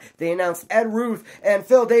card, they announced Ed Ruth and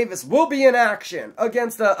Phil Davis will be in action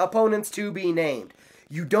against the opponents to be named.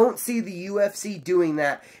 You don't see the UFC doing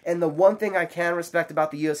that. And the one thing I can respect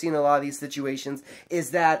about the UFC in a lot of these situations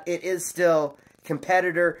is that it is still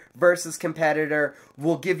competitor versus competitor.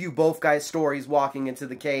 Will give you both guys' stories walking into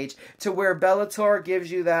the cage, to where Bellator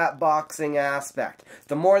gives you that boxing aspect.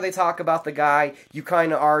 The more they talk about the guy, you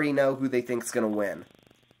kind of already know who they think's going to win.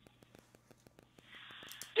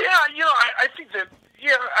 Yeah, I think that,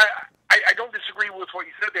 I don't disagree with what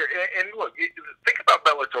you said there. And look, think about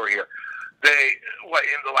Bellator here.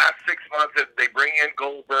 In the last 6 months, they bring in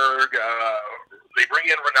Goldberg, they bring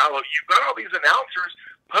in Ronaldo. You've got all these announcers.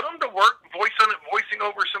 Put them to work voicing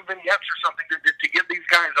over some vignettes or something to get these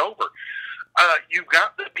guys over. You've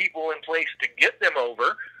got the people in place to get them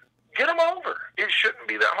over. Get them over. It shouldn't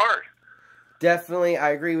be that hard. Definitely,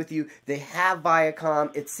 I agree with you. They have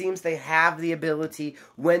Viacom. It seems they have the ability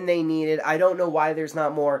when they need it. I don't know why there's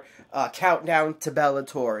not more countdown to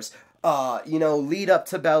Bellators. Lead up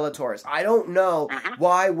to Bellators. I don't know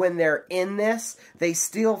why when they're in this, they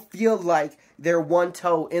still feel like they're one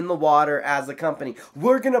toe in the water as a company.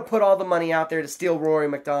 We're going to put all the money out there to steal Rory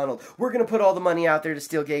McDonald. We're going to put all the money out there to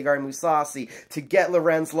steal Gegard Mousasi, to get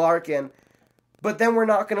Lorenz Larkin. But then we're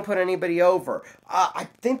not going to put anybody over. I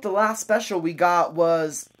think the last special we got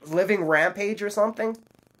was Living Rampage or something.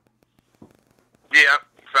 Yeah.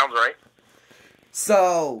 Sounds right.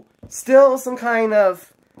 So, still some kind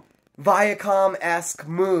of Viacom-esque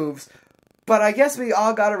moves, but I guess we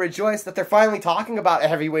all gotta rejoice that they're finally talking about a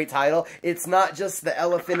heavyweight title. It's not just the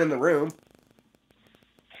elephant in the room.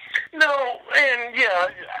 No, and yeah,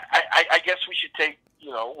 I guess we should take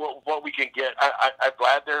what we can get. I'm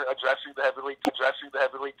glad they're addressing the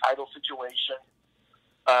heavyweight title situation.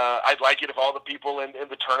 I'd like it if all the people in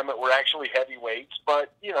the tournament were actually heavyweights,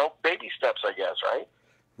 but baby steps, I guess, right?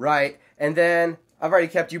 Right, and then I've already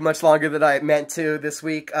kept you much longer than I meant to this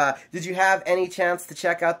week. Did you have any chance to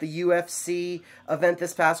check out the UFC event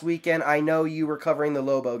this past weekend? I know you were covering the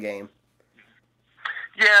Lobo game.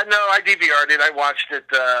 Yeah, no, I DVR'd it. I watched it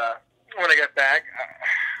when I got back.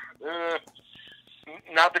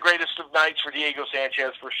 Not the greatest of nights for Diego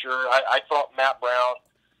Sanchez, for sure. I thought Matt Brown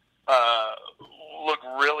looked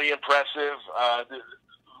really impressive.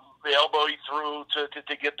 The elbow he threw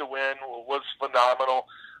to get the win was phenomenal.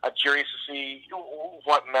 I'm curious to see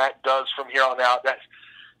what Matt does from here on out.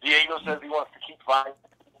 Diego says he wants to keep fighting.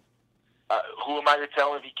 Who am I to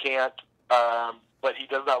tell him he can't? But he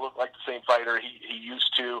does not look like the same fighter he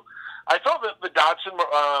used to. I thought that the Dodson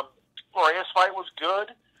Moraes fight was good.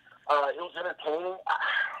 It was entertaining.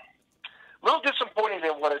 A little disappointing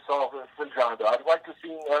in what I saw from John, though. I'd like to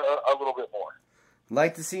see a little bit more.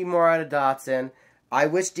 Like to see more out of Dodson. I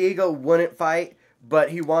wish Diego wouldn't fight,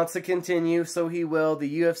 but he wants to continue, so he will.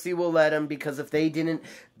 The UFC will let him, because if they didn't,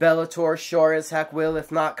 Bellator sure as heck will.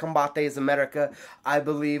 If not, Combates America, I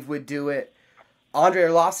believe, would do it. Andrei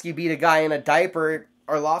Arlovsky beat a guy in a diaper.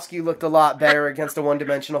 Arlovsky looked a lot better against a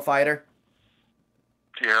one-dimensional fighter.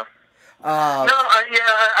 Yeah. I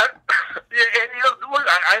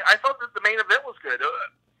thought that the main event was good.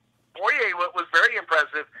 Poirier was very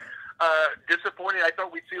impressive. Disappointed. I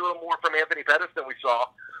thought we'd see a little more from Anthony Pettis than we saw.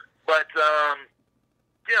 But,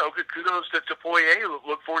 kudos to Poirier.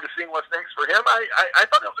 Look forward to seeing what's next for him. I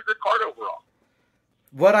thought that was a good card overall.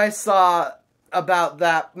 What I saw about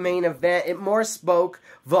that main event, it more spoke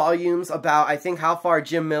volumes about, I think, how far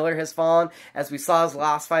Jim Miller has fallen. As we saw his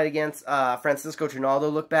last fight against Francisco Trinaldo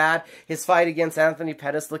look bad. His fight against Anthony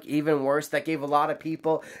Pettis looked even worse. That gave a lot of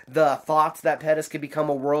people the thoughts that Pettis could become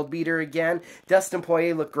a world beater again. Dustin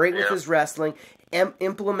Poirier looked great with his wrestling.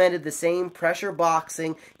 Implemented the same pressure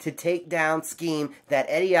boxing to take down scheme that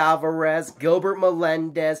Eddie Alvarez, Gilbert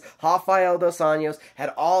Melendez, Rafael Dos Anjos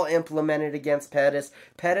had all implemented against Pettis.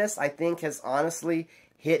 Pettis, I think, has honestly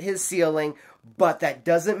hit his ceiling, but that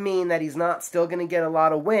doesn't mean that he's not still going to get a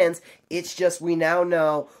lot of wins. It's just we now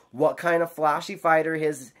know what kind of flashy fighter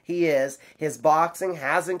he is. His boxing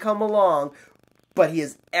hasn't come along, but he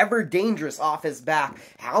is ever dangerous off his back.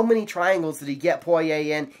 How many triangles did he get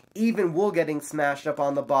Poirier in, even Wool getting smashed up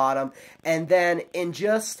on the bottom? And then in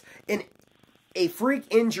a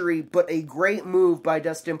freak injury, but a great move by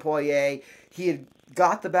Dustin Poirier, he had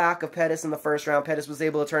got the back of Pettis in the first round. Pettis was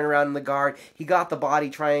able to turn around in the guard. He got the body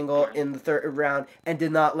triangle in the third round and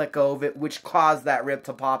did not let go of it, which caused that rib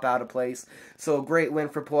to pop out of place. So a great win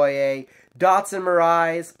for Poirier. Dodson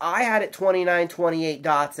Moraes, I had it 29-28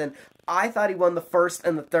 Dodson. I thought he won the first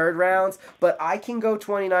and the third rounds, but I can go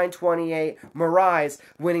 29-28. Moraes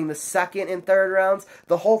winning the second and third rounds.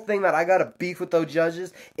 The whole thing that I got a beef with those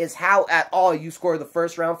judges is how at all you scored the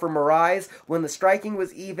first round for Moraes. When the striking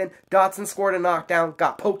was even, Dodson scored a knockdown,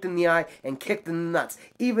 got poked in the eye, and kicked in the nuts.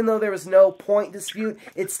 Even though there was no point dispute,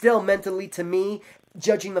 it's still mentally, to me,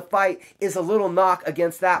 judging the fight is a little knock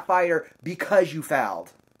against that fighter because you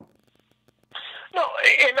fouled. No,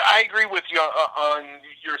 and I agree with you on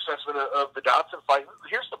your assessment of the Dodson fight.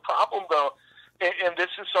 Here's the problem, though, and this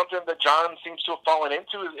is something that John seems to have fallen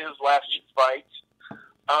into in his last two fights,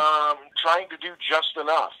 trying to do just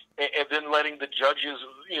enough, and then letting the judges,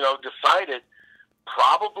 decide it.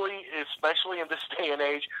 Probably, especially in this day and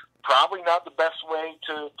age, probably not the best way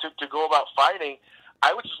to go about fighting.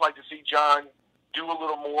 I would just like to see John do a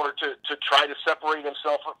little more to try to separate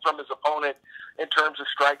himself from his opponent in terms of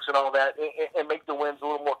strikes and all that, and make the wins a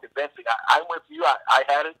little more convincing. I'm with you. I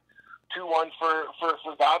had it 2-1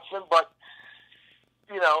 for Dodson, but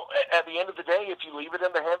at the end of the day, if you leave it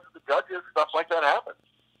in the hands of the judges, stuff like that happens.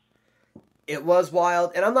 It was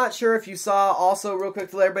wild, and I'm not sure if you saw, also real quick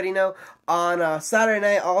to let everybody know, on Saturday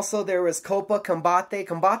night also there was Copa Combate.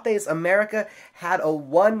 Combates America had a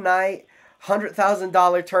one-night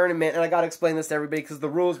 $100,000 tournament, and I gotta explain this to everybody because the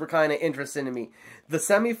rules were kind of interesting to me. The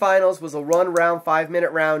semifinals was a 1-round,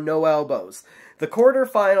 5-minute round, no elbows. The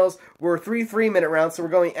quarterfinals were 3 3-minute rounds, so we're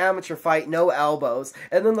going amateur fight, no elbows.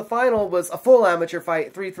 And then the final was a full amateur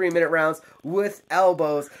fight, 3 3-minute rounds with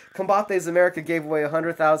elbows. Combates America gave away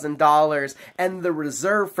 $100,000, and the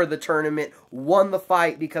reserve for the tournament won the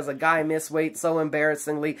fight because a guy missed weight so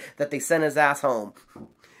embarrassingly that they sent his ass home.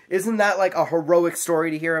 Isn't that like a heroic story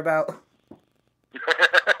to hear about?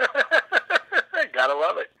 Gotta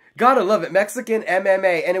love it. Gotta love it. Mexican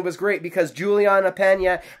MMA. And it was great because Juliana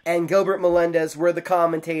Pena and Gilbert Melendez were the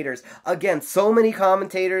commentators. Again, so many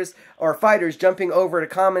commentators or fighters jumping over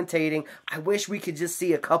to commentating. I wish we could just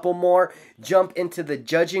see a couple more jump into the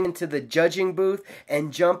judging booth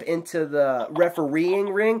and jump into the refereeing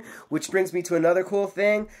ring, which brings me to another cool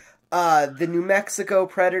thing. The New Mexico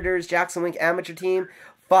Predators Jackson Wink amateur team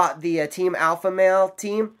fought the Team Alpha Male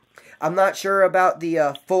team. I'm not sure about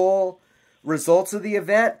the full results of the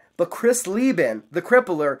event, but Chris Lieben, the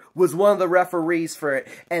Crippler, was one of the referees for it.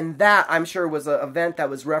 And that, I'm sure, was an event that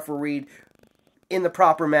was refereed in the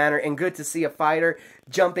proper manner, and good to see a fighter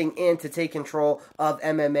jumping in to take control of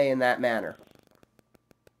MMA in that manner.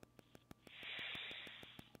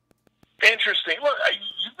 Interesting. Look,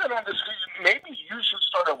 you've been on this. Maybe you should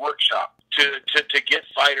start a workshop to get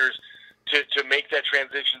fighters to make that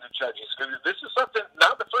transition to judges. Because this is something,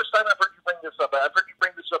 not the first time I've heard you bring this up. I've heard you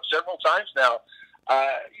bring this up several times now.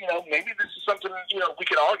 Maybe this is something, we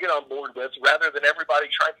could all get on board with, rather than everybody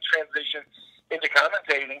trying to transition into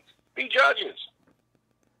commentating, be judges.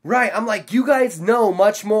 Right, I'm like, you guys know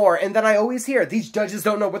much more. And then I always hear, these judges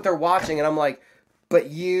don't know what they're watching. And I'm like, but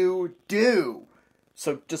you do.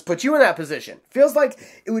 So just put you in that position. Feels like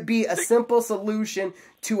it would be a simple solution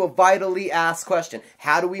to a vitally asked question.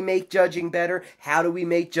 How do we make judging better? How do we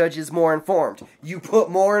make judges more informed? You put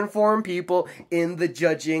more informed people in the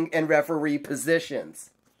judging and referee positions.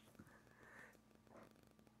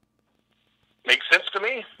 Makes sense to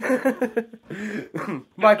me.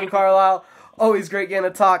 Michael Carlyle, always great getting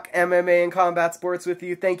to talk MMA and combat sports with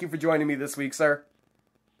you. Thank you for joining me this week, sir.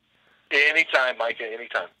 Anytime, Micah,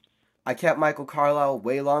 anytime. I kept Michael Carlyle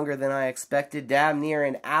way longer than I expected, damn near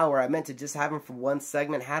an hour. I meant to just have him for one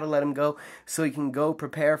segment, had to let him go so he can go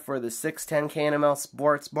prepare for the 610 KNML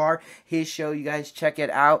Sports Bar. His show, you guys check it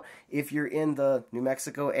out if you're in the New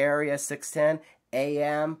Mexico area, 610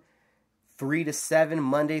 a.m., 3 to 7,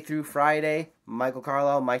 Monday through Friday. Michael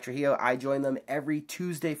Carlyle, Mike Trujillo, I join them every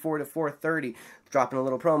Tuesday, 4 to 4:30, dropping a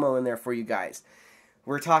little promo in there for you guys.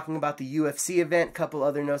 We're talking about the UFC event, a couple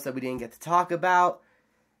other notes that we didn't get to talk about.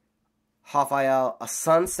 Rafael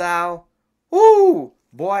Assunção. Ooh,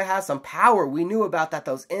 boy has some power. We knew about that.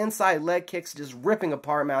 Those inside leg kicks just ripping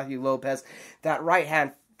apart Matthew Lopez. That right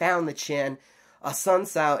hand found the chin.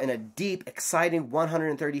 Assunção in a deep, exciting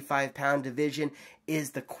 135-pound division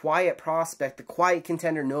is the quiet prospect, the quiet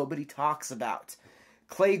contender nobody talks about.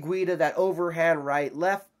 Clay Guida, that overhand right,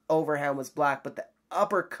 left overhand was black, but the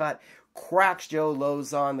uppercut cracks Joe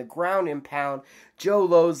Lozon. The ground and pound. Joe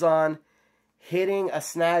Lozon hitting a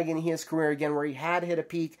snag in his career again where he had hit a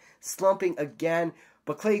peak, slumping again.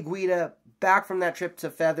 But Clay Guida, back from that trip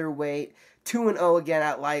to featherweight, 2-0 again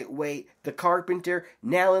at lightweight. The Carpenter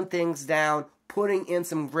nailing things down, putting in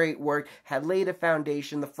some great work, had laid a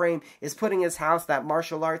foundation. The Frame is putting his house, that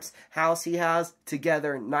martial arts house he has,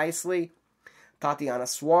 together nicely. Tatiana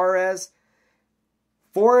Suarez,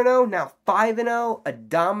 4-0, now 5-0, a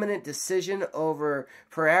dominant decision over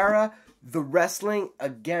Pereira. The wrestling,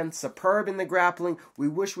 again, superb in the grappling. We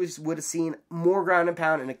wish we would have seen more ground and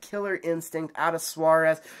pound and a killer instinct out of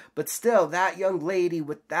Suarez. But still, that young lady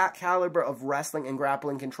with that caliber of wrestling and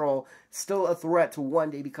grappling control, still a threat to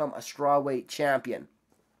one day become a strawweight champion.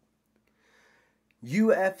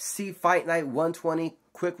 UFC Fight Night 120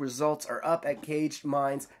 quick results are up at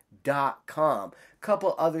CagedMinds.com.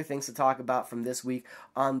 Couple other things to talk about from this week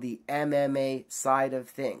on the MMA side of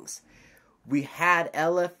things. We had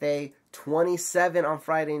LFA 27 on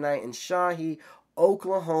Friday night in Shawnee,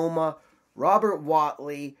 Oklahoma. Robert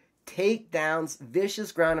Watley, takedowns,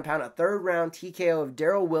 vicious ground and pound, a third-round TKO of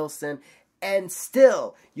Darryl Wilson, and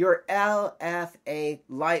still your LFA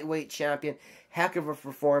lightweight champion. Heck of a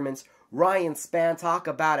performance. Ryan Spann, talk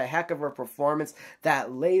about a heck of a performance.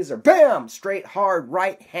 That laser, bam, straight hard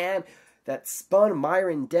right hand that spun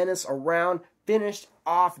Myron Dennis around, finished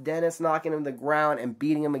off Dennis, knocking him to the ground and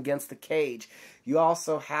beating him against the cage. You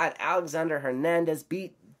also had Alexander Hernandez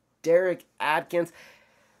beat Derek Adkins.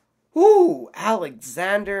 Ooh,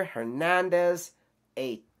 Alexander Hernandez,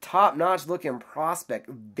 a top-notch looking prospect.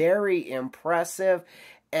 Very impressive.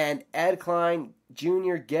 and Ed Klein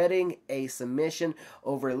Jr. getting a submission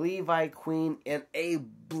over Levi Queen in a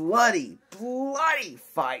bloody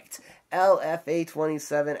fight. LFA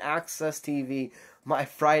 27, Access TV, my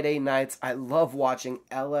Friday nights. I love watching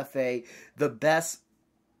LFA. The best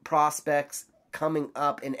prospects coming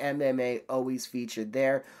up in MMA always featured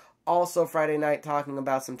there. Also Friday night, talking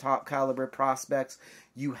about some top caliber prospects.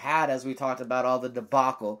 You had, as we talked about, all the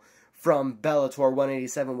debacle from Bellator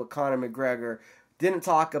 187 with Conor MeGrgeor. Didn't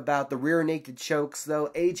talk about the rear naked chokes,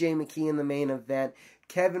 though. AJ McKee in the main event.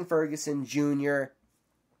 Kevin Ferguson Jr.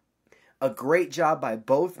 A great job by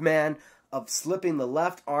both men of slipping the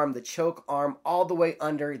left arm, the choke arm, all the way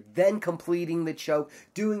under, then completing the choke,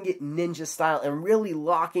 doing it ninja style, and really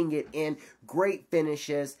locking it in. Great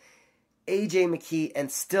finishes. AJ McKee,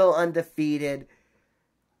 and still undefeated.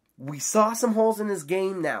 We saw some holes in his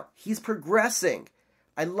game now. He's progressing.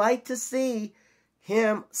 I'd like to see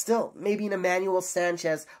him still maybe an Emmanuel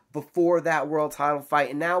Sanchez before that world title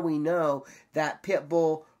fight. And now we know that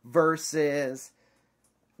Pitbull versus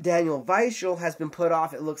Daniel Weichel has been put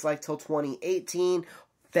off, it looks like, till 2018.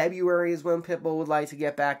 February is when Pitbull would like to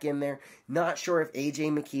get back in there. Not sure if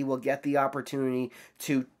AJ McKee will get the opportunity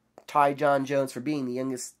to tie John Jones for being the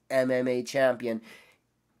youngest MMA champion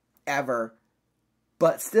ever.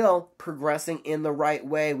 But still progressing in the right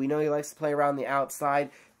way. We know he likes to play around the outside.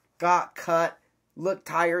 Got cut, looked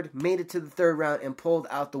tired, made it to the third round, and pulled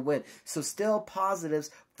out the win. So still positives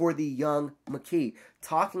for the young McKee.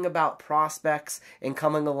 Talking about prospects and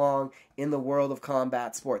coming along in the world of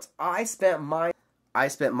combat sports. I spent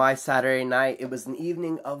my Saturday night, it was an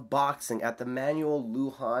evening of boxing at the Manuel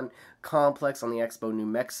Lujan Complex on the Expo New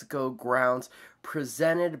Mexico grounds,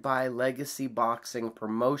 presented by Legacy Boxing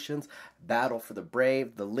Promotions. Battle for the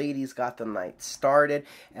Brave. The ladies got the night started,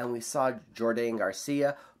 and we saw Jordan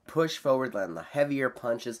Garcia push forward, land the heavier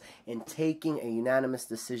punches, and taking a unanimous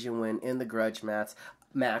decision win in the grudge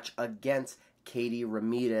match against Katie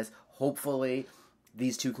Ramirez. Hopefully,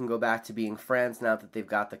 these two can go back to being friends now that they've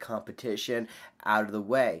got the competition out of the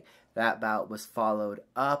way. That bout was followed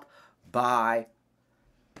up by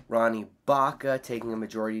Ronnie Baca taking a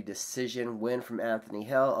majority decision win from Anthony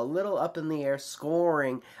Hill. A little up in the air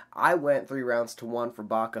scoring. I went 3-1 for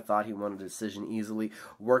Baca. Thought he won the decision easily.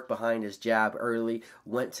 Worked behind his jab early.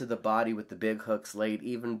 Went to the body with the big hooks late.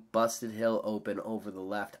 Even busted Hill open over the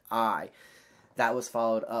left eye. That was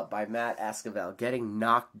followed up by Matt Esquivel getting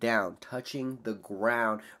knocked down, touching the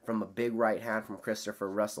ground from a big right hand from Christopher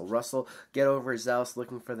Russell. Russell, get overzealous,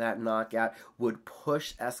 looking for that knockout, would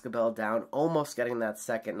push Esquivel down, almost getting that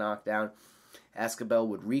second knockdown. Esquivel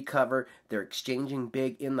would recover. They're exchanging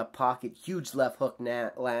big in the pocket. Huge left hook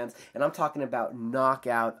lands. And I'm talking about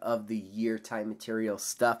knockout of the year type material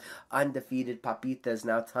stuff. Undefeated Papita is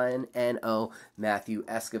now 10-0 Matthew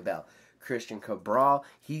Esquivel. Christian Cabral,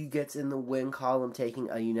 he gets in the win column,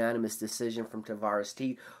 taking a unanimous decision from Tavares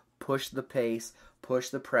T. Push the pace, push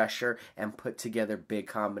the pressure, and put together big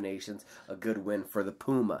combinations. A good win for the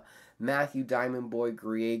Puma. Matthew Diamond Boy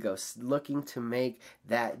Griego looking to make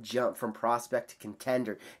that jump from prospect to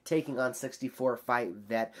contender, taking on 64-fight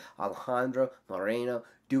vet Alejandro Moreno,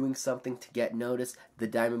 doing something to get noticed. The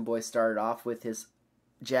Diamond Boy started off with his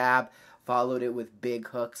jab, followed it with big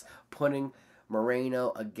hooks, putting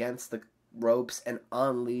Moreno against the ropes and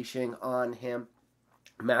unleashing on him.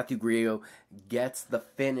 Matthew Griego gets the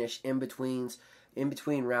finish in between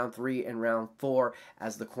round 3 and round 4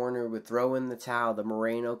 as the corner would throw in the towel. The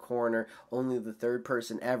Moreno corner, only the third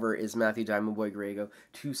person ever is Matthew Diamond Boy Griego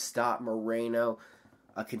to stop Moreno.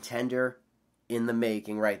 A contender in the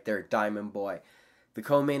making right there, Diamond Boy. The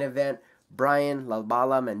co-main event, Brian La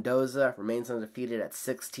Bala Mendoza remains undefeated at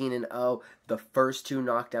 16-0. The first two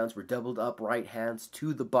knockdowns were doubled up right hands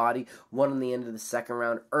to the body. One on the end of the second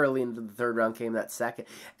round. Early into the third round came that second.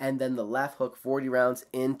 And then the left hook 40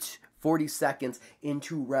 seconds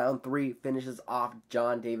into round 3 finishes off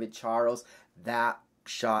John David Charles. That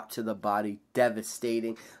shot to the body,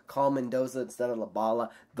 devastating. Call Mendoza instead of La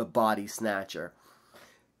Bala the body snatcher.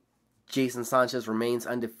 Jason Sanchez remains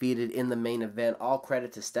undefeated in the main event. All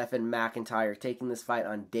credit to Stephen McIntyre taking this fight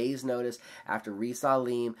on days' notice after Reese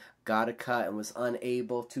Alim got a cut and was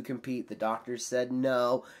unable to compete. The doctors said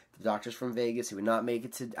no. The doctors from Vegas, he would not make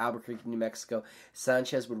it to Albuquerque, New Mexico.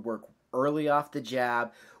 Sanchez would work early off the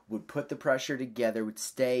jab, would put the pressure together, would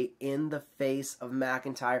stay in the face of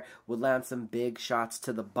McIntyre, would land some big shots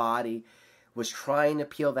to the body, was trying to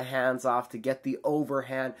peel the hands off to get the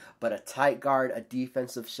overhand, but a tight guard, a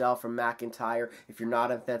defensive shell from McIntyre. If you're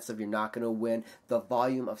not offensive, you're not going to win. The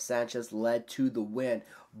volume of Sanchez led to the win.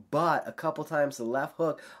 But a couple times the left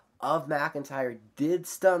hook of McIntyre did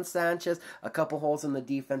stun Sanchez. A couple holes in the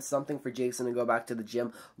defense, something for Jason to go back to the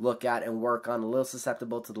gym, look at, and work on. A little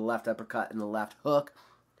susceptible to the left uppercut and the left hook.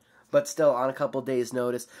 But still, on a couple days'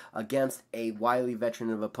 notice, against a wily veteran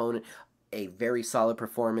of opponent, a very solid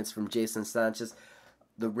performance from Jason Sanchez.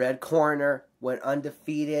 The red corner went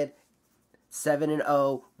undefeated,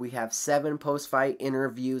 7-0. We have 7 post-fight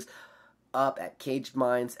interviews up at Caged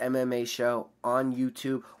Minds MMA show on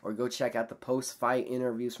YouTube, or go check out the post-fight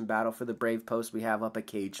interviews from Battle for the Brave post we have up at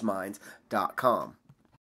cagedminds.com.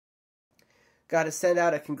 Got to send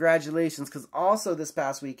out a congratulations, because also this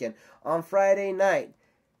past weekend, on Friday night,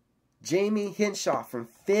 Jamie Hinshaw from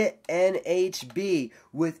Fit NHB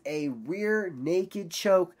with a rear naked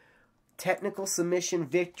choke technical submission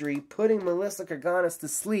victory, putting Melissa Karganis to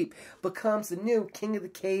sleep, becomes the new King of the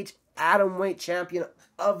Cage atomweight champion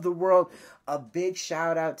of the world. A big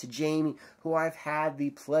shout out to Jamie, who I've had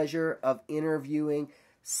the pleasure of interviewing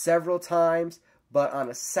several times, but on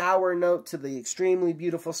a sour note to the extremely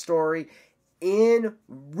beautiful story, en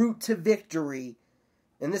route to victory.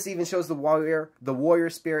 And this even shows the warrior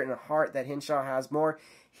spirit and heart that Hinshaw has more.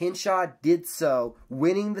 Hinshaw did so,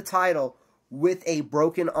 winning the title with a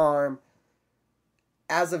broken arm.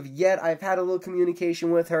 As of yet, I've had a little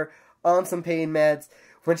communication with her on some pain meds.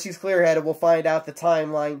 When she's clear-headed, we'll find out the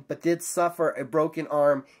timeline, but did suffer a broken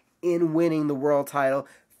arm in winning the world title.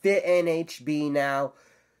 Fit NHB now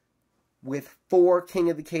with 4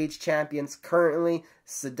 King of the Cage champions currently.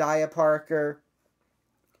 Sadaya Parker,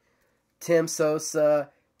 Tim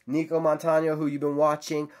Sosa, Nico Montano, who you've been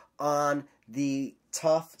watching on the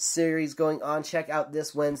Tough series going on. Check out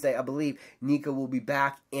this Wednesday. I believe Nico will be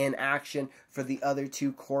back in action for the other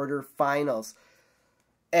 2 quarterfinals.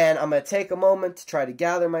 And I'm going to take a moment to try to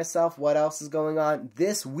gather myself what else is going on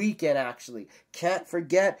this weekend, actually. Can't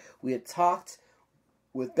forget, we had talked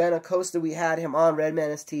with Ben Acosta. We had him on Red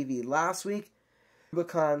Menace TV last week.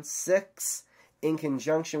 Rubicon 6, in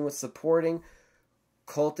conjunction with supporting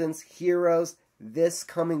Colton's Heroes this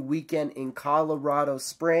coming weekend in Colorado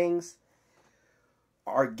Springs.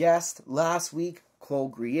 Our guest last week, Cole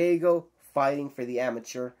Griego, fighting for the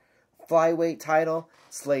amateur flyweight title.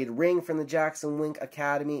 Slade Ring from the Jackson Wink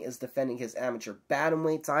Academy is defending his amateur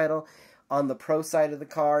bantamweight title. On the pro side of the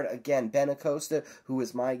card, again, Ben Acosta, who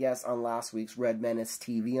was my guest on last week's Red Menace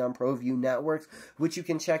TV on ProView Networks, which you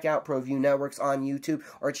can check out ProView Networks on YouTube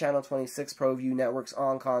or Channel 26 ProView Networks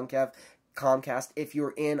on Comcast if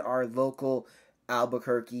you're in our local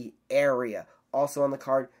Albuquerque area. Also on the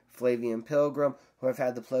card, Flavian Pilgrim, who I've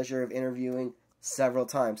had the pleasure of interviewing several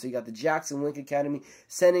times. So you got the Jackson Wink Academy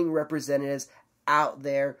sending representatives out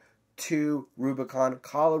there to Rubicon,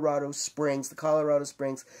 Colorado Springs, the Colorado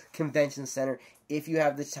Springs Convention Center. If you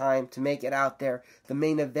have the time to make it out there, the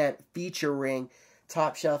main event featuring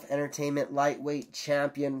Top Shelf Entertainment lightweight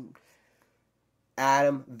champion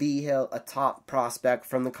Adam Vigil, a top prospect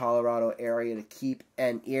from the Colorado area to keep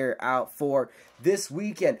an ear out for. This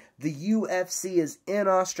weekend, the UFC is in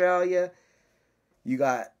Australia. You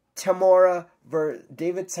got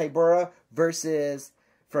David Tybura versus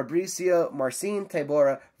Marcin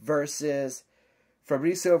Tybura versus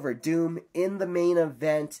Fabricio Verdum in the main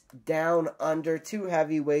event, down under 2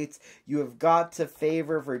 heavyweights. You have got to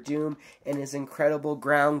favor Verdum and his incredible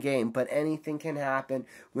ground game, but anything can happen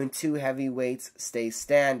when 2 heavyweights stay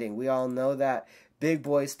standing. We all know that. Big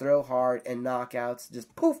boys throw hard, and knockouts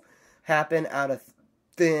just poof happen out of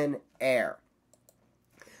thin air.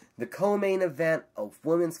 The co-main event of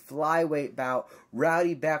women's flyweight bout,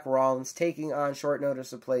 Rowdy Beck Rawlins taking on short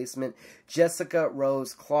notice replacement Jessica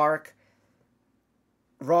Rose Clark.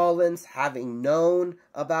 Rawlins, having known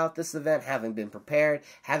about this event, having been prepared,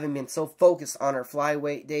 having been so focused on her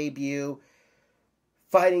flyweight debut,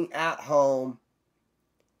 fighting at home,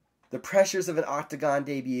 the pressures of an octagon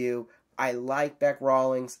debut. I like Beck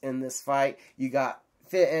Rawlins in this fight. You got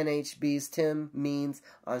Fit NHB's Tim Means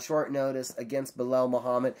on short notice against Bilal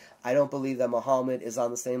Muhammad. I don't believe that Muhammad is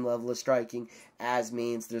on the same level of striking as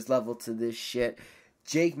Means. There's level to this shit.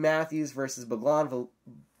 Jake Matthews versus Borgon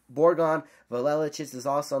Valelicic is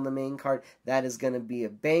also on the main card. That is going to be a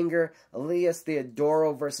banger. Elias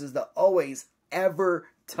Theodoro versus the always ever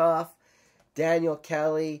tough Daniel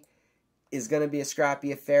Kelly is going to be a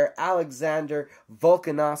scrappy affair. Alexander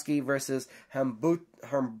Volkanovski versus Humberto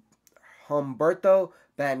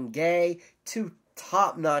Bangay, 2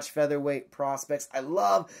 top-notch featherweight prospects. I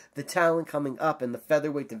love the talent coming up in the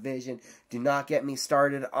featherweight division. Do not get me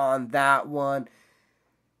started on that one.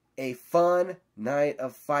 A fun night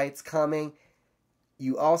of fights coming.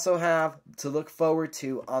 You also have to look forward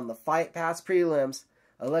to on the Fight Pass prelims,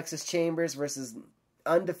 Alexis Chambers versus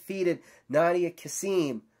undefeated Nadia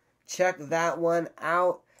Kassim. Check that one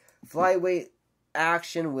out. Flyweight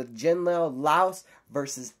action with Jinlao Laos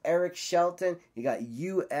versus Eric Shelton. You got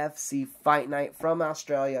UFC Fight Night from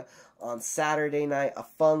Australia on Saturday night. A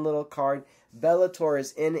fun little card. Bellator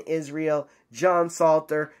is in Israel. John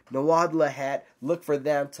Salter, Nawad Lahat. Look for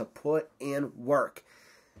them to put in work.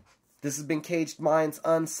 This has been Caged Minds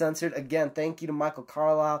Uncensored. Again, thank you to Michael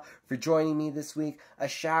Carlyle for joining me this week. A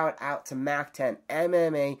shout out to Mac10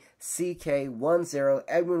 MMA CK10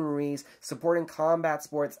 Edwin Ruiz, supporting combat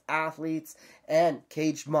sports athletes and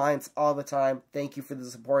Caged Minds all the time. Thank you for the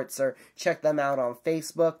support, sir. Check them out on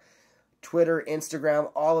Facebook, Twitter,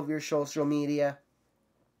 Instagram, all of your social media.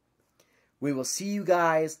 We will see you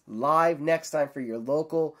guys live next time for your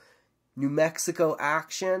local New Mexico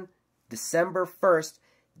action, December 1st.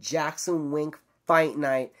 Jackson Wink Fight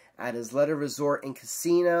Night at his Letter Resort and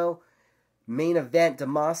Casino. Main event,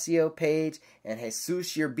 Damasio Page and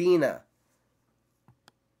Jesus Urbina.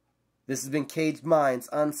 This has been Caged Minds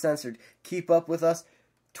Uncensored. Keep up with us,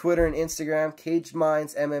 Twitter and Instagram, Caged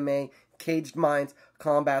Minds MMA, Caged Minds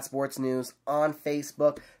Combat Sports News on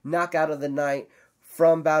Facebook. Knockout of the night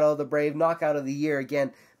from Battle of the Brave. Knockout of the year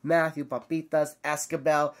again, Matthew Papitas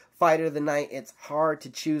Escobel. Fighter of the night, it's hard to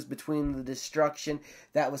choose between the destruction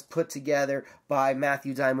that was put together by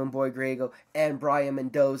Matthew Diamond Boy Grego and Brian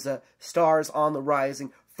Mendoza. Stars on the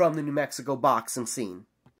rising from the New Mexico boxing scene.